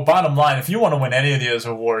 Oh, bottom line, if you want to win any of those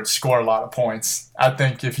awards, score a lot of points. I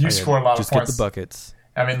think if you score a lot of points, just get the buckets.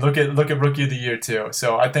 I mean, look at Rookie of the Year too.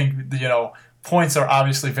 So I think points are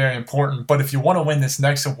obviously very important. But if you want to win this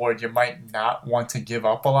next award, you might not want to give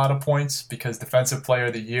up a lot of points because Defensive Player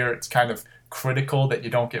of the Year, it's kind of critical that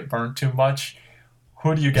you don't get burned too much.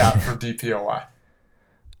 Who do you got for DPOY?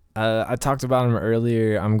 I talked about him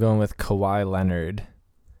earlier. I'm going with Kawhi Leonard.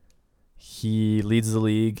 He leads the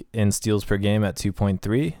league in steals per game at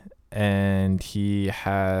 2.3, and he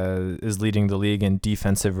is leading the league in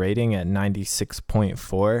defensive rating at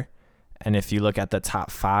 96.4. And if you look at the top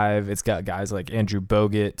 5, it's got guys like Andrew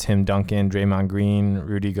Bogut, Tim Duncan, Draymond Green,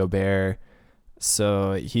 Rudy Gobert.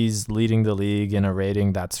 So he's leading the league in a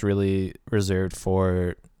rating that's really reserved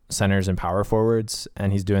for centers and power forwards,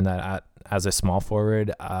 and he's doing that as a small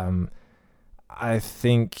forward. I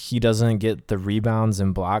think he doesn't get the rebounds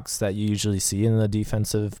and blocks that you usually see in the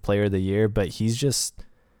Defensive Player of the Year, but he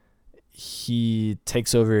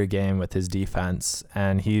takes over a game with his defense,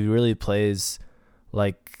 and he really plays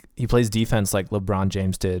defense like LeBron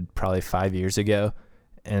James did probably 5 years ago,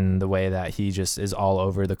 in the way that he just is all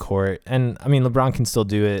over the court. And I mean, LeBron can still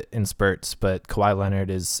do it in spurts, but Kawhi Leonard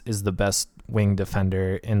is the best wing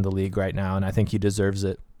defender in the league right now, and I think he deserves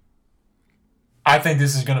it. I think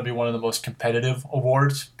this is going to be one of the most competitive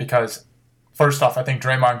awards because, first off, I think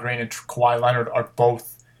Draymond Green and Kawhi Leonard are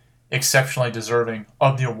both exceptionally deserving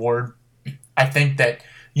of the award. I think that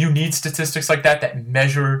you need statistics like that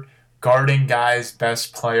measure guarding guys'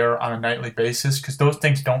 best player on a nightly basis because those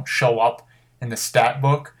things don't show up in the stat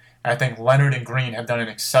book. And I think Leonard and Green have done an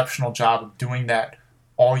exceptional job of doing that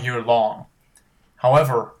all year long.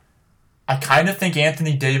 However, I kind of think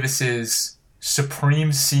Anthony Davis's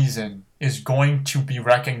supreme season is going to be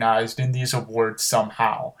recognized in these awards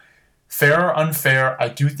somehow. Fair or unfair, I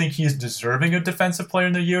do think he is deserving of Defensive Player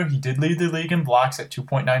of the Year. He did lead the league in blocks at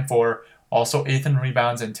 2.94, also 8th in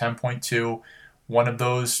rebounds and 10.2. One of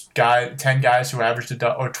those 12 guys who averaged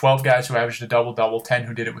a double-double, 10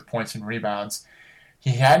 who did it with points and rebounds.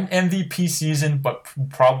 He had an MVP season, but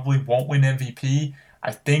probably won't win MVP.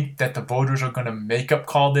 I think that the voters are going to make up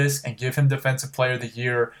call this and give him Defensive Player of the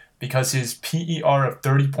Year because his PER of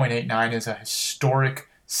 30.89 is a historic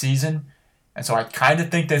season. And so I kind of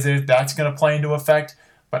think that that's going to play into effect.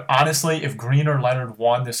 But honestly, if Green or Leonard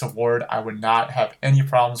won this award, I would not have any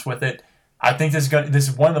problems with it. I think this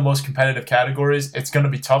is one of the most competitive categories. It's going to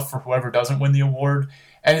be tough for whoever doesn't win the award.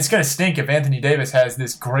 And it's going to stink if Anthony Davis has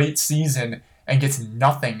this great season and gets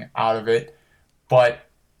nothing out of it. But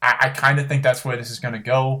I kind of think that's where this is going to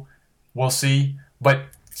go. We'll see. But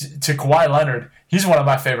to Kawhi Leonard, he's one of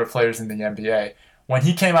my favorite players in the NBA. When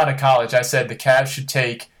he came out of college, I said the Cavs should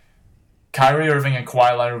take Kyrie Irving and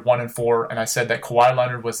Kawhi Leonard 1 and 4, and I said that Kawhi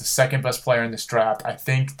Leonard was the second best player in this draft. I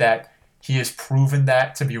think that he has proven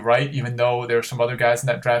that to be right, even though there are some other guys in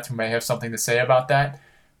that draft who may have something to say about that.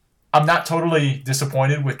 I'm not totally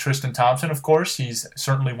disappointed with Tristan Thompson, of course. He's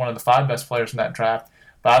certainly one of the 5 best players in that draft.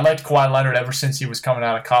 But I liked Kawhi Leonard ever since he was coming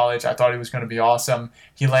out of college. I thought he was going to be awesome.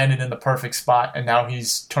 He landed in the perfect spot, and now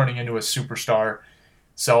he's turning into a superstar.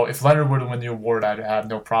 So if Leonard were to win the award, I'd have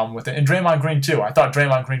no problem with it. And Draymond Green, too. I thought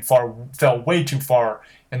Draymond Green fell way too far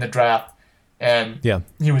in the draft, and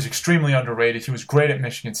he was extremely underrated. He was great at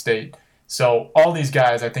Michigan State. So all these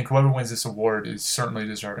guys, I think whoever wins this award is certainly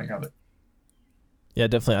deserving of it. Yeah,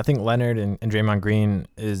 definitely. I think Leonard and Draymond Green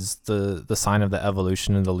is the sign of the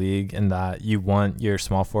evolution of the league, in that you want your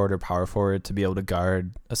small forward or power forward to be able to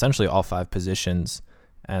guard essentially all 5 positions.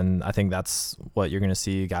 And I think that's what you're going to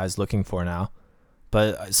see guys looking for now.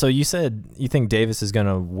 But so you said you think Davis is going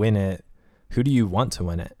to win it. Who do you want to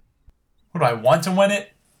win it? Who do I want to win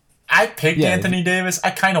it? I picked Anthony Davis.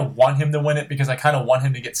 I kind of want him to win it because I kind of want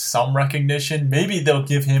him to get some recognition. Maybe they'll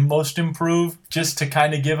give him Most Improved just to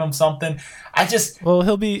kind of give him something. Well,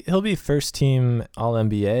 he'll be first team All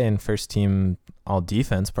NBA and first team All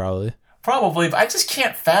Defense probably. Probably, but I just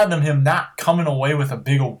can't fathom him not coming away with a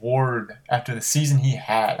big award after the season he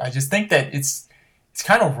had. I just think that it's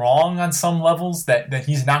kind of wrong on some levels that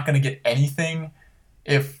he's not going to get anything.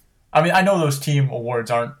 I know those team awards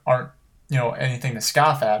aren't anything to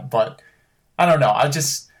scoff at, but I don't know.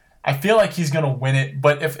 I feel like he's going to win it.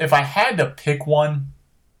 But if I had to pick one,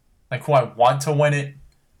 like who I want to win it,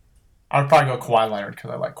 I would probably go Kawhi Leonard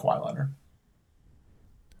because I like Kawhi Leonard.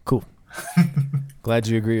 Cool. Glad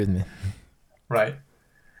you agree with me. Right.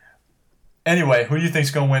 Anyway, who do you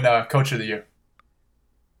think's going to win Coach of the Year?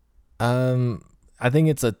 I think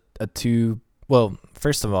it's a two. Well,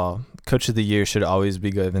 first of all, Coach of the Year should always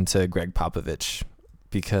be given to Greg Popovich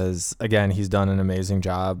because, again, he's done an amazing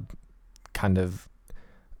job kind of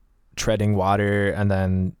treading water and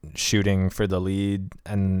then shooting for the lead.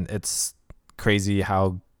 And it's crazy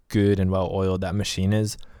how good and well-oiled that machine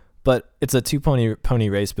is. But it's a two-pony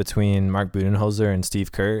race between Mark Budenholzer and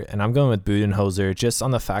Steve Kerr. And I'm going with Budenholzer just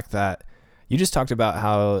on the fact that you just talked about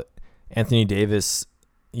how Anthony Davis,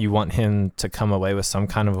 you want him to come away with some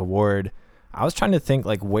kind of award. I was trying to think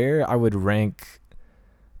like where I would rank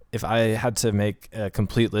if I had to make a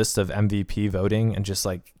complete list of MVP voting and just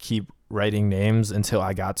like keep writing names until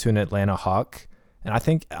I got to an Atlanta Hawk. And I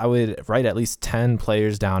think I would write at least 10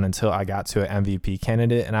 players down until I got to an MVP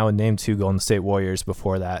candidate. And I would name 2 Golden State Warriors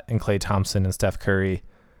before that, and Klay Thompson and Steph Curry.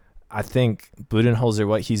 I think Budenholzer,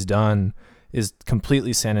 what he's done is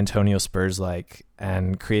completely San Antonio Spurs-like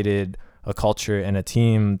and created a culture and a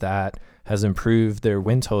team that has improved their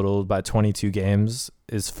win total by 22 games,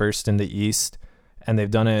 is first in the East, and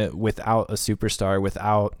they've done it without a superstar,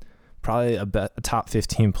 without probably a top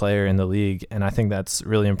 15 player in the league. And I think that's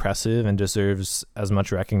really impressive and deserves as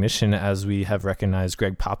much recognition as we have recognized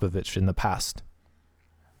Greg Popovich in the past.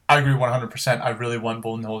 I agree 100%. I really want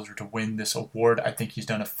Budenholzer to win this award. I think he's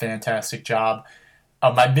done a fantastic job.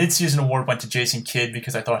 My midseason award went to Jason Kidd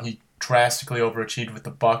because I thought he drastically overachieved with the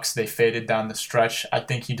Bucks. They faded down the stretch. I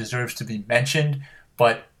think he deserves to be mentioned,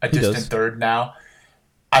 but a distant third now.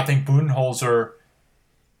 I think Budenholzer,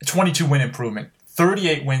 22 win improvement,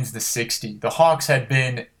 38 wins to 60. The Hawks had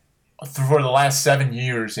been, for the last 7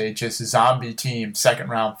 years, a just zombie team, second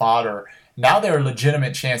round fodder. Now they're a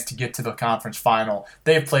legitimate chance to get to the conference final.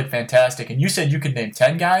 They have played fantastic. And you said you could name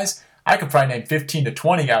 10 guys. I could probably name 15 to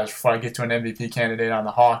 20 guys before I get to an MVP candidate on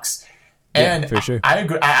the Hawks. And yeah, for sure. I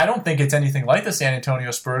agree. I don't think it's anything like the San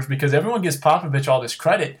Antonio Spurs because everyone gives Popovich all this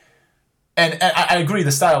credit. And I agree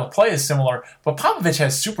the style of play is similar, but Popovich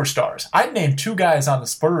has superstars. I'd name 2 guys on the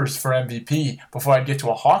Spurs for MVP before I'd get to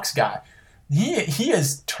a Hawks guy. He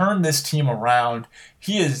has turned this team around.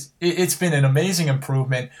 It's been an amazing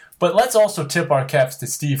improvement. But let's also tip our caps to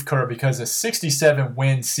Steve Kerr because a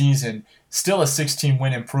 67-win season, still a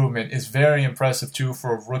 16-win improvement, is very impressive too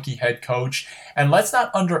for a rookie head coach. And let's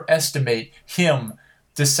not underestimate him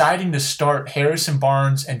deciding to start Harrison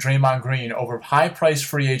Barnes and Draymond Green over high-priced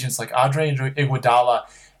free agents like Andre Iguodala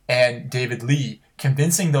and David Lee,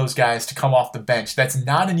 convincing those guys to come off the bench. That's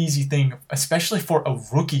not an easy thing, especially for a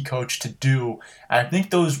rookie coach to do. I think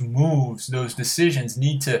those moves, those decisions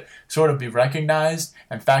need to sort of be recognized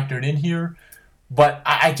and factored in here. But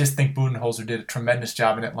I just think Budenholzer did a tremendous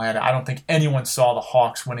job in Atlanta. I don't think anyone saw the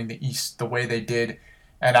Hawks winning the East the way they did.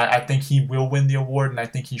 And I think he will win the award, and I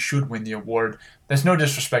think he should win the award. There's no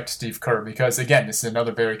disrespect to Steve Kerr because, again, this is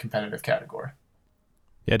another very competitive category.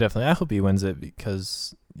 Yeah, definitely. I hope he wins it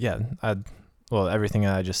because, everything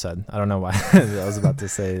I just said. I don't know why. I was about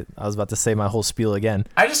to say my whole spiel again.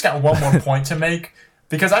 I just got one more point to make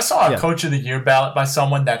because I saw a Coach of the Year ballot by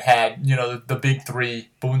someone that had, the big three,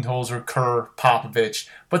 Budenholzer, Kerr, Popovich.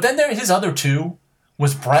 But then his other two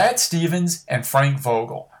was Brad Stevens and Frank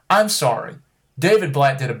Vogel. I'm sorry. David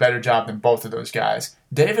Blatt did a better job than both of those guys.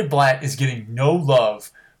 David Blatt is getting no love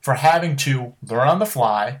for having to learn on the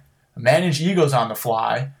fly, manage egos on the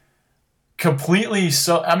fly,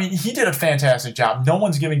 he did a fantastic job. No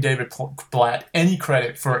one's giving David Blatt any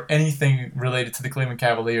credit for anything related to the Cleveland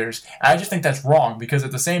Cavaliers. I just think that's wrong because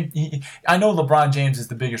I know LeBron James is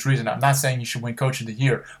the biggest reason. I'm not saying he should win Coach of the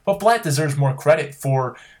Year, but Blatt deserves more credit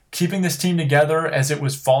for keeping this team together as it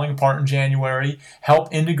was falling apart in January,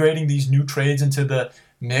 help integrating these new trades into the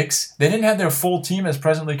mix. They didn't have their full team as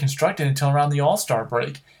presently constructed until around the All-Star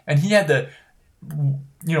break. And he had to,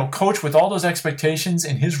 coach with all those expectations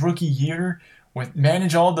in his rookie year,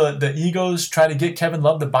 manage all the egos, try to get Kevin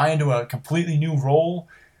Love to buy into a completely new role.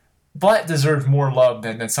 Blatt deserves more love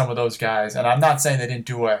than some of those guys. And I'm not saying they didn't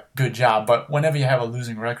do a good job, but whenever you have a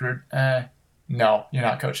losing record, no, you're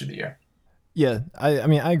not Coach of the Year. Yeah, I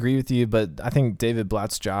agree with you, but I think David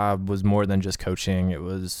Blatt's job was more than just coaching. It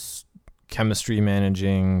was chemistry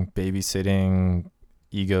managing, babysitting,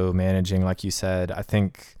 ego managing, like you said. I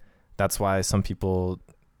think that's why some people...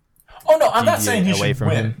 Oh, no, I'm not saying he should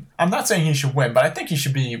win. I'm not saying he should win, but I think he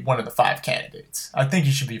should be one of the 5 candidates. I think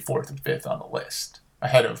he should be 4th and 5th on the list,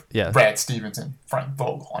 ahead of Brad Stevens and Frank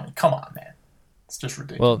Vogel. I mean, come on, man. It's just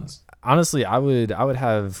ridiculous. Well, honestly, I would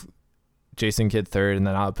have Jason Kidd 3rd, and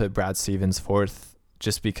then I'll put Brad Stevens 4th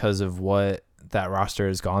just because of what that roster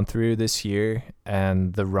has gone through this year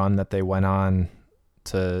and the run that they went on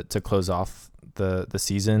to close off the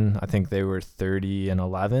season. I think they were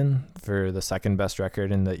 30-11 for the second best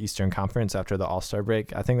record in the Eastern Conference after the All-Star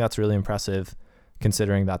break. I think that's really impressive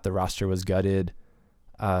considering that the roster was gutted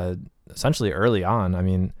essentially early on. I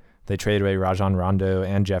mean, they traded away Rajon Rondo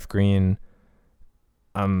and Jeff Green.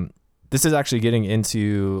 This is actually getting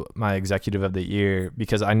into my executive of the year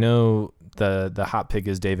because I know the hot pick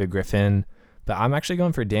is David Griffin, but I'm actually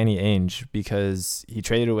going for Danny Ainge because he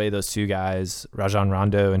traded away those two guys, Rajon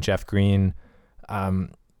Rondo and Jeff Green.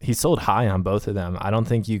 He sold high on both of them. I don't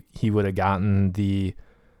think he would have gotten the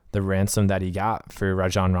ransom that he got for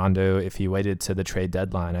Rajon Rondo if he waited to the trade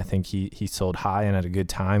deadline. I think he sold high and at a good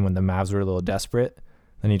time when the Mavs were a little desperate.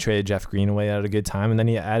 Then he traded Jeff Green away at a good time, and then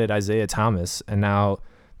he added Isaiah Thomas, and now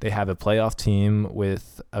they have a playoff team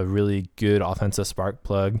with a really good offensive spark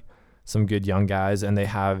plug, some good young guys, and they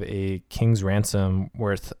have a king's ransom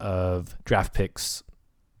worth of draft picks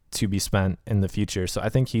to be spent in the future. So I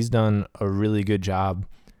think he's done a really good job,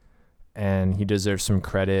 and he deserves some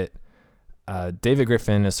credit. David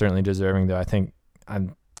Griffin is certainly deserving, though.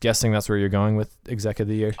 I'm guessing that's where you're going with Exec of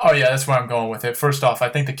the Year. Oh, yeah, that's where I'm going with it. First off, I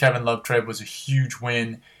think the Kevin Love trade was a huge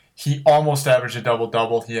win. He almost averaged a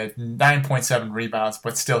double-double. He had 9.7 rebounds,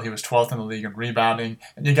 but still he was 12th in the league in rebounding.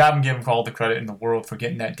 And you got to give him all the credit in the world for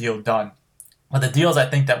getting that deal done. But the deals I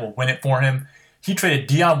think that will win it for him, he traded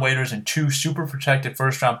Dion Waiters and 2 super protected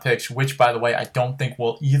first-round picks, which, by the way, I don't think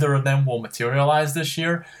either of them will materialize this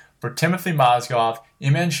year, for Timothy Mozgov,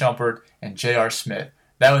 Iman Shumpert, and J.R. Smith.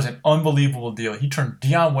 That was an unbelievable deal. He turned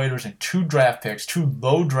Dion Waiters and 2 draft picks, 2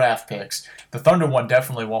 low draft picks. The Thunder one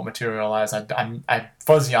definitely won't materialize. I'm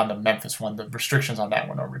fuzzy on the Memphis one. The restrictions on that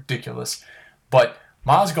one are ridiculous. But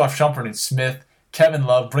Mozgov, Shumpert, and Smith, Kevin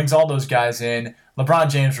Love brings all those guys in.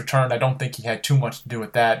 LeBron James returned. I don't think he had too much to do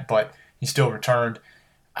with that, but he still returned.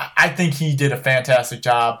 I think he did a fantastic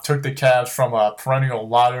job. Took the Cavs from a perennial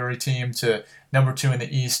lottery team to number 2 in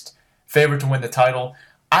the East, favorite to win the title.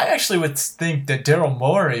 I actually would think that Daryl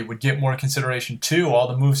Morey would get more consideration too. All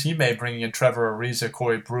the moves he made, bringing in Trevor Ariza,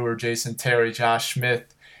 Corey Brewer, Jason Terry, Josh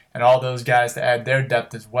Smith, and all those guys to add their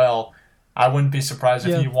depth as well. I wouldn't be surprised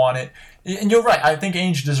if he won it. And you're right. I think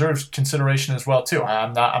Ainge deserves consideration as well too.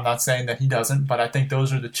 I'm not saying that he doesn't, but I think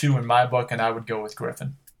those are the 2 in my book, and I would go with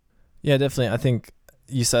Griffin. Yeah, definitely. I think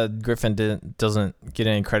you said Griffin doesn't get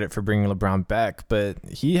any credit for bringing LeBron back, but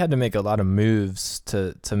he had to make a lot of moves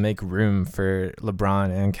to make room for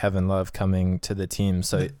LeBron and Kevin Love coming to the team.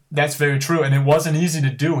 So that's very true, and it wasn't easy to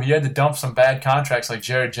do. He had to dump some bad contracts like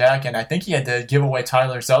Jared Jack, and I think he had to give away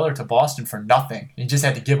Tyler Zeller to Boston for nothing. He just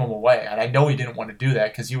had to give him away, and I know he didn't want to do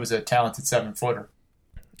that because he was a talented 7-footer.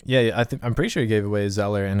 Yeah, I'm pretty sure he gave away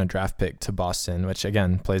Zeller and a draft pick to Boston, which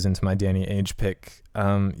again plays into my Danny Ainge pick.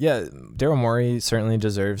 Daryl Morey certainly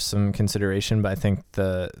deserves some consideration, but I think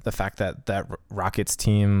the fact that Rockets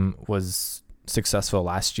team was successful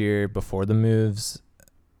last year before the moves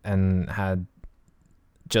and had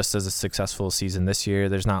just as a successful season this year,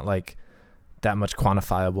 there's not like that much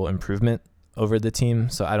quantifiable improvement over the team.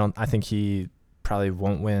 So I think he probably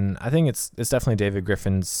won't win. I think it's definitely David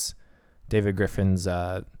Griffin's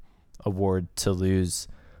award to lose.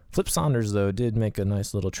 Flip Saunders, though, did make a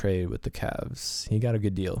nice little trade with the Cavs. He got a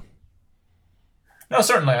good deal. No,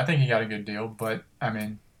 certainly. I think he got a good deal, but, I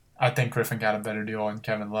mean, I think Griffin got a better deal than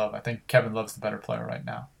Kevin Love. I think Kevin Love's the better player right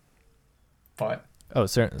now. But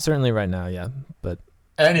certainly right now, yeah. But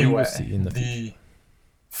anyway, the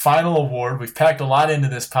final award, we've packed a lot into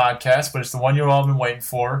this podcast, but it's the one you've all been waiting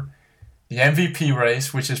for. The MVP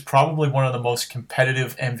race, which is probably one of the most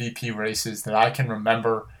competitive MVP races that I can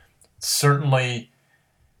remember. Certainly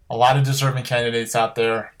a lot of deserving candidates out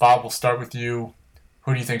there. Bob, we'll start with you.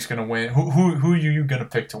 Who do you think is going to win? Who are you going to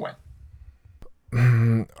pick to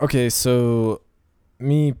win? Okay, so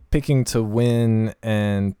me picking to win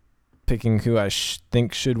and picking who I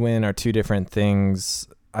think should win are two different things.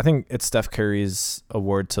 I think it's Steph Curry's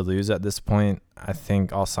award to lose at this point. I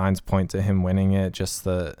think all signs point to him winning it. Just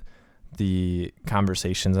the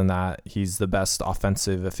conversations in that he's the best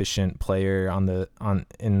offensive efficient player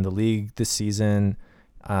in the league this season.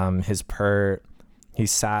 He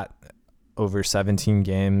sat over 17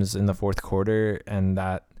 games in the fourth quarter, and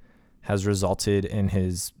that has resulted in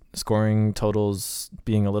his scoring totals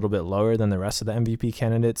being a little bit lower than the rest of the MVP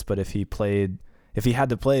candidates. But if he had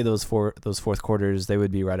to play those fourth quarters, they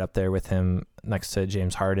would be right up there with him next to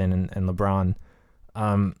James Harden and LeBron.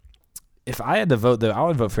 If I had to vote, though, I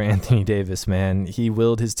would vote for Anthony Davis, man. He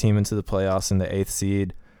willed his team into the playoffs in the 8th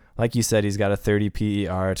seed. Like you said, he's got a 30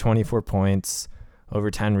 PER, 24 points,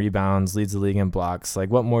 over 10 rebounds, leads the league in blocks.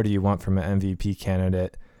 Like, what more do you want from an MVP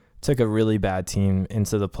candidate? Took a really bad team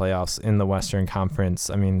into the playoffs in the Western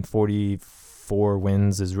Conference. I mean, 44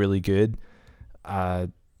 wins is really good.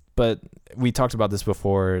 But we talked about this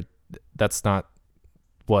before. That's not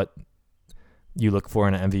what you look for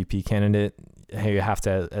in an MVP candidate. Hey, you have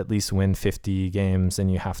to at least win 50 games and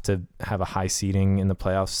you have to have a high seeding in the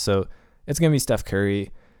playoffs. So it's going to be Steph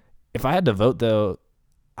Curry. If I had to vote, though,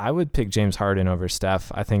 I would pick James Harden over Steph.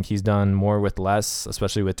 I think he's done more with less,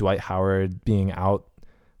 especially with Dwight Howard being out,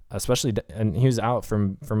 and he was out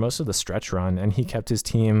for most of the stretch run, and he kept his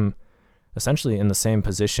team essentially in the same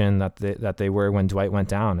position that they were when Dwight went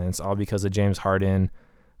down. And it's all because of James Harden,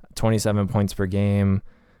 27 points per game.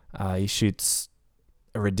 He shoots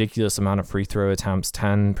a ridiculous amount of free throw attempts,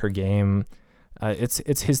 10 per game.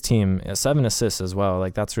 It's his team, 7 assists as well.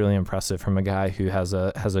 Like, that's really impressive from a guy who has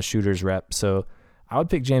a shooter's rep. So I would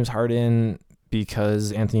pick James Harden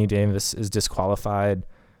because Anthony Davis is disqualified,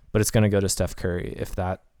 but it's going to go to Steph Curry, if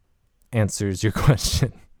that answers your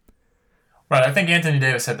question. Right, I think Anthony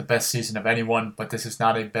Davis had the best season of anyone, but this is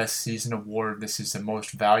not a best season award. This is the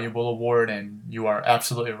most valuable award, and you are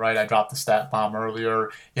absolutely right. I dropped the stat bomb earlier.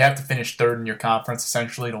 You have to finish third in your conference,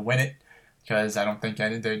 essentially, to win it, because I don't think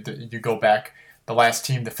you go back. The last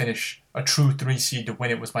team to finish a true 3 seed to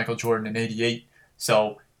win it was Michael Jordan in 88,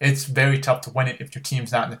 so it's very tough to win it if your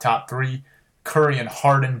team's not in the top 3. Curry and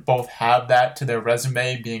Harden both have that to their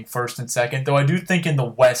resume, being first and second. Though I do think in the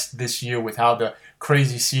West this year, with how the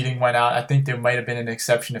crazy seeding went out, I think there might have been an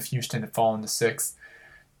exception if Houston had fallen to 6th.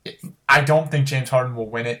 I don't think James Harden will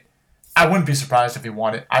win it. I wouldn't be surprised if he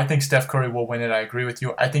won it. I think Steph Curry will win it. I agree with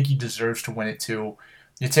you. I think he deserves to win it too.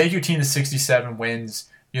 You take your team to 67 wins.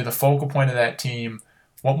 You're the focal point of that team.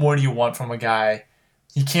 What more do you want from a guy?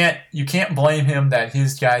 You can't blame him that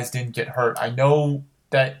his guys didn't get hurt. I know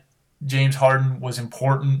that James Harden was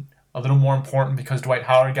important, a little more important because Dwight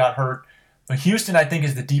Howard got hurt. But Houston, I think,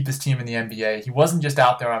 is the deepest team in the NBA. He wasn't just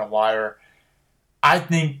out there on a wire. I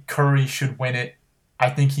think Curry should win it. I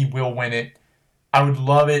think he will win it. I would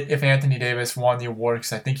love it if Anthony Davis won the award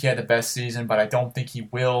because I think he had the best season, but I don't think he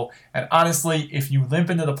will. And honestly, if you limp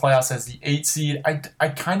into the playoffs as the 8th seed, I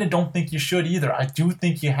kind of don't think you should either. I do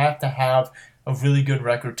think you have to have a really good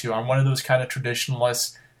record too. I'm one of those kind of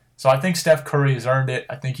traditionalists. So I think Steph Curry has earned it.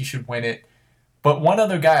 I think he should win it. But one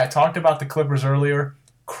other guy, I talked about the Clippers earlier.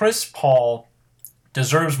 Chris Paul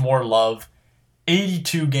deserves more love.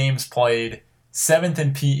 82 games played, 7th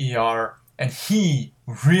in PER, and he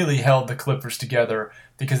really held the Clippers together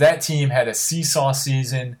because that team had a seesaw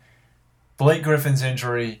season, Blake Griffin's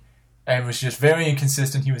injury, and was just very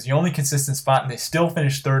inconsistent. He was the only consistent spot, and they still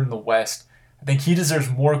finished 3rd in the West. I think he deserves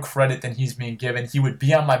more credit than he's being given. He would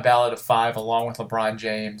be on my ballot of 5 along with LeBron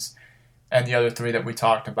James and the other 3 that we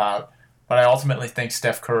talked about. But I ultimately think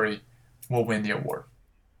Steph Curry will win the award.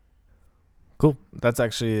 Cool. That's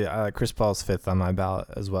actually Chris Paul's 5th on my ballot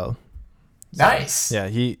as well. So, nice. Yeah,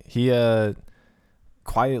 he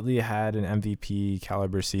quietly had an MVP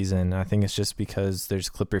caliber season. I think it's just because there's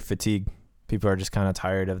Clipper fatigue. People are just kind of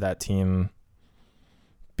tired of that team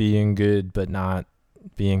being good but not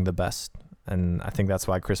being the best. And I think that's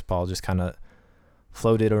why Chris Paul just kind of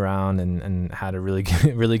floated around and had a really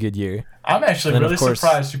good year. I'm actually really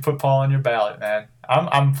surprised you put Paul on your ballot, man.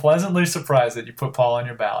 I'm pleasantly surprised that you put Paul on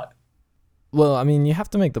your ballot. Well, I mean, you have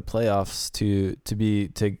to make the playoffs to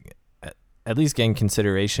at least gain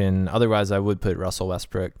consideration. Otherwise, I would put Russell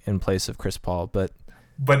Westbrook in place of Chris Paul, but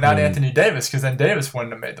not Anthony Davis, because then Davis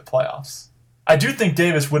wouldn't have made the playoffs. I do think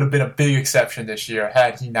Davis would have been a big exception this year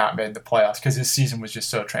had he not made the playoffs because his season was just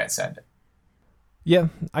so transcendent. Yeah,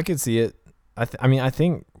 I could see it. I mean, I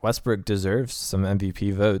think Westbrook deserves some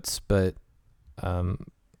MVP votes, but yeah,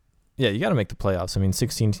 you got to make the playoffs. I mean,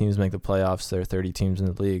 16 teams make the playoffs. There are 30 teams in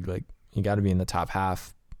the league. Like, you got to be in the top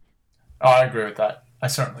half. Oh, I agree with that. I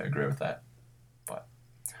certainly agree with that. But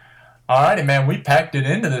alrighty, man, we packed it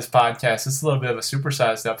into this podcast. It's a little bit of a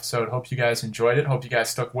supersized episode. Hope you guys enjoyed it. Hope you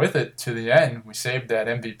guys stuck with it to the end. We saved that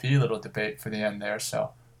MVP little debate for the end there,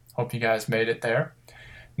 so hope you guys made it there.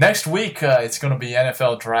 Next week, it's going to be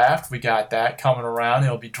NFL Draft. We got that coming around.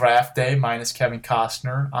 It'll be Draft Day minus Kevin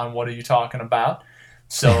Costner on What Are You Talking About?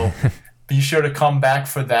 So be sure to come back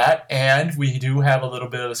for that. And we do have a little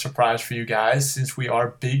bit of a surprise for you guys since we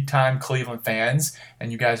are big-time Cleveland fans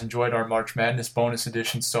and you guys enjoyed our March Madness bonus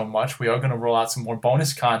edition so much. We are going to roll out some more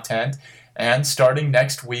bonus content. And starting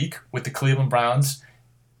next week with the Cleveland Browns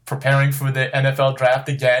preparing for the NFL Draft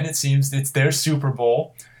again, it seems it's their Super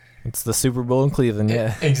Bowl. It's the Super Bowl in Cleveland,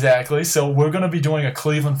 yeah. Exactly. So we're going to be doing a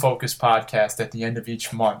Cleveland-focused podcast at the end of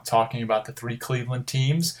each month, talking about the 3 Cleveland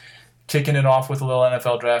teams, kicking it off with a little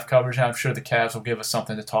NFL draft coverage. And I'm sure the Cavs will give us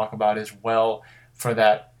something to talk about as well for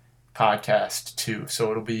that podcast, too.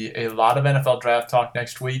 So it'll be a lot of NFL draft talk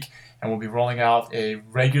next week, and we'll be rolling out a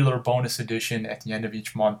regular bonus edition at the end of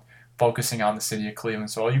each month, focusing on the city of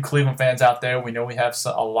Cleveland. So all you Cleveland fans out there, we know we have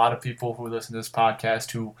a lot of people who listen to this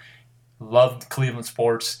podcast who love Cleveland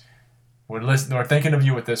sports. We're thinking of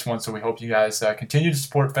you with this one, so we hope you guys continue to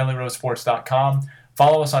support FenleyRoadSports.com.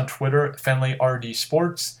 Follow us on Twitter,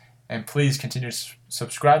 FenleyRDSports, and please continue to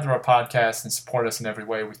subscribe to our podcast and support us in every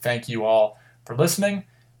way. We thank you all for listening,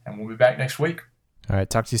 and we'll be back next week. All right,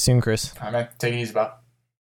 talk to you soon, Chris. All right, man. Take it easy, bud.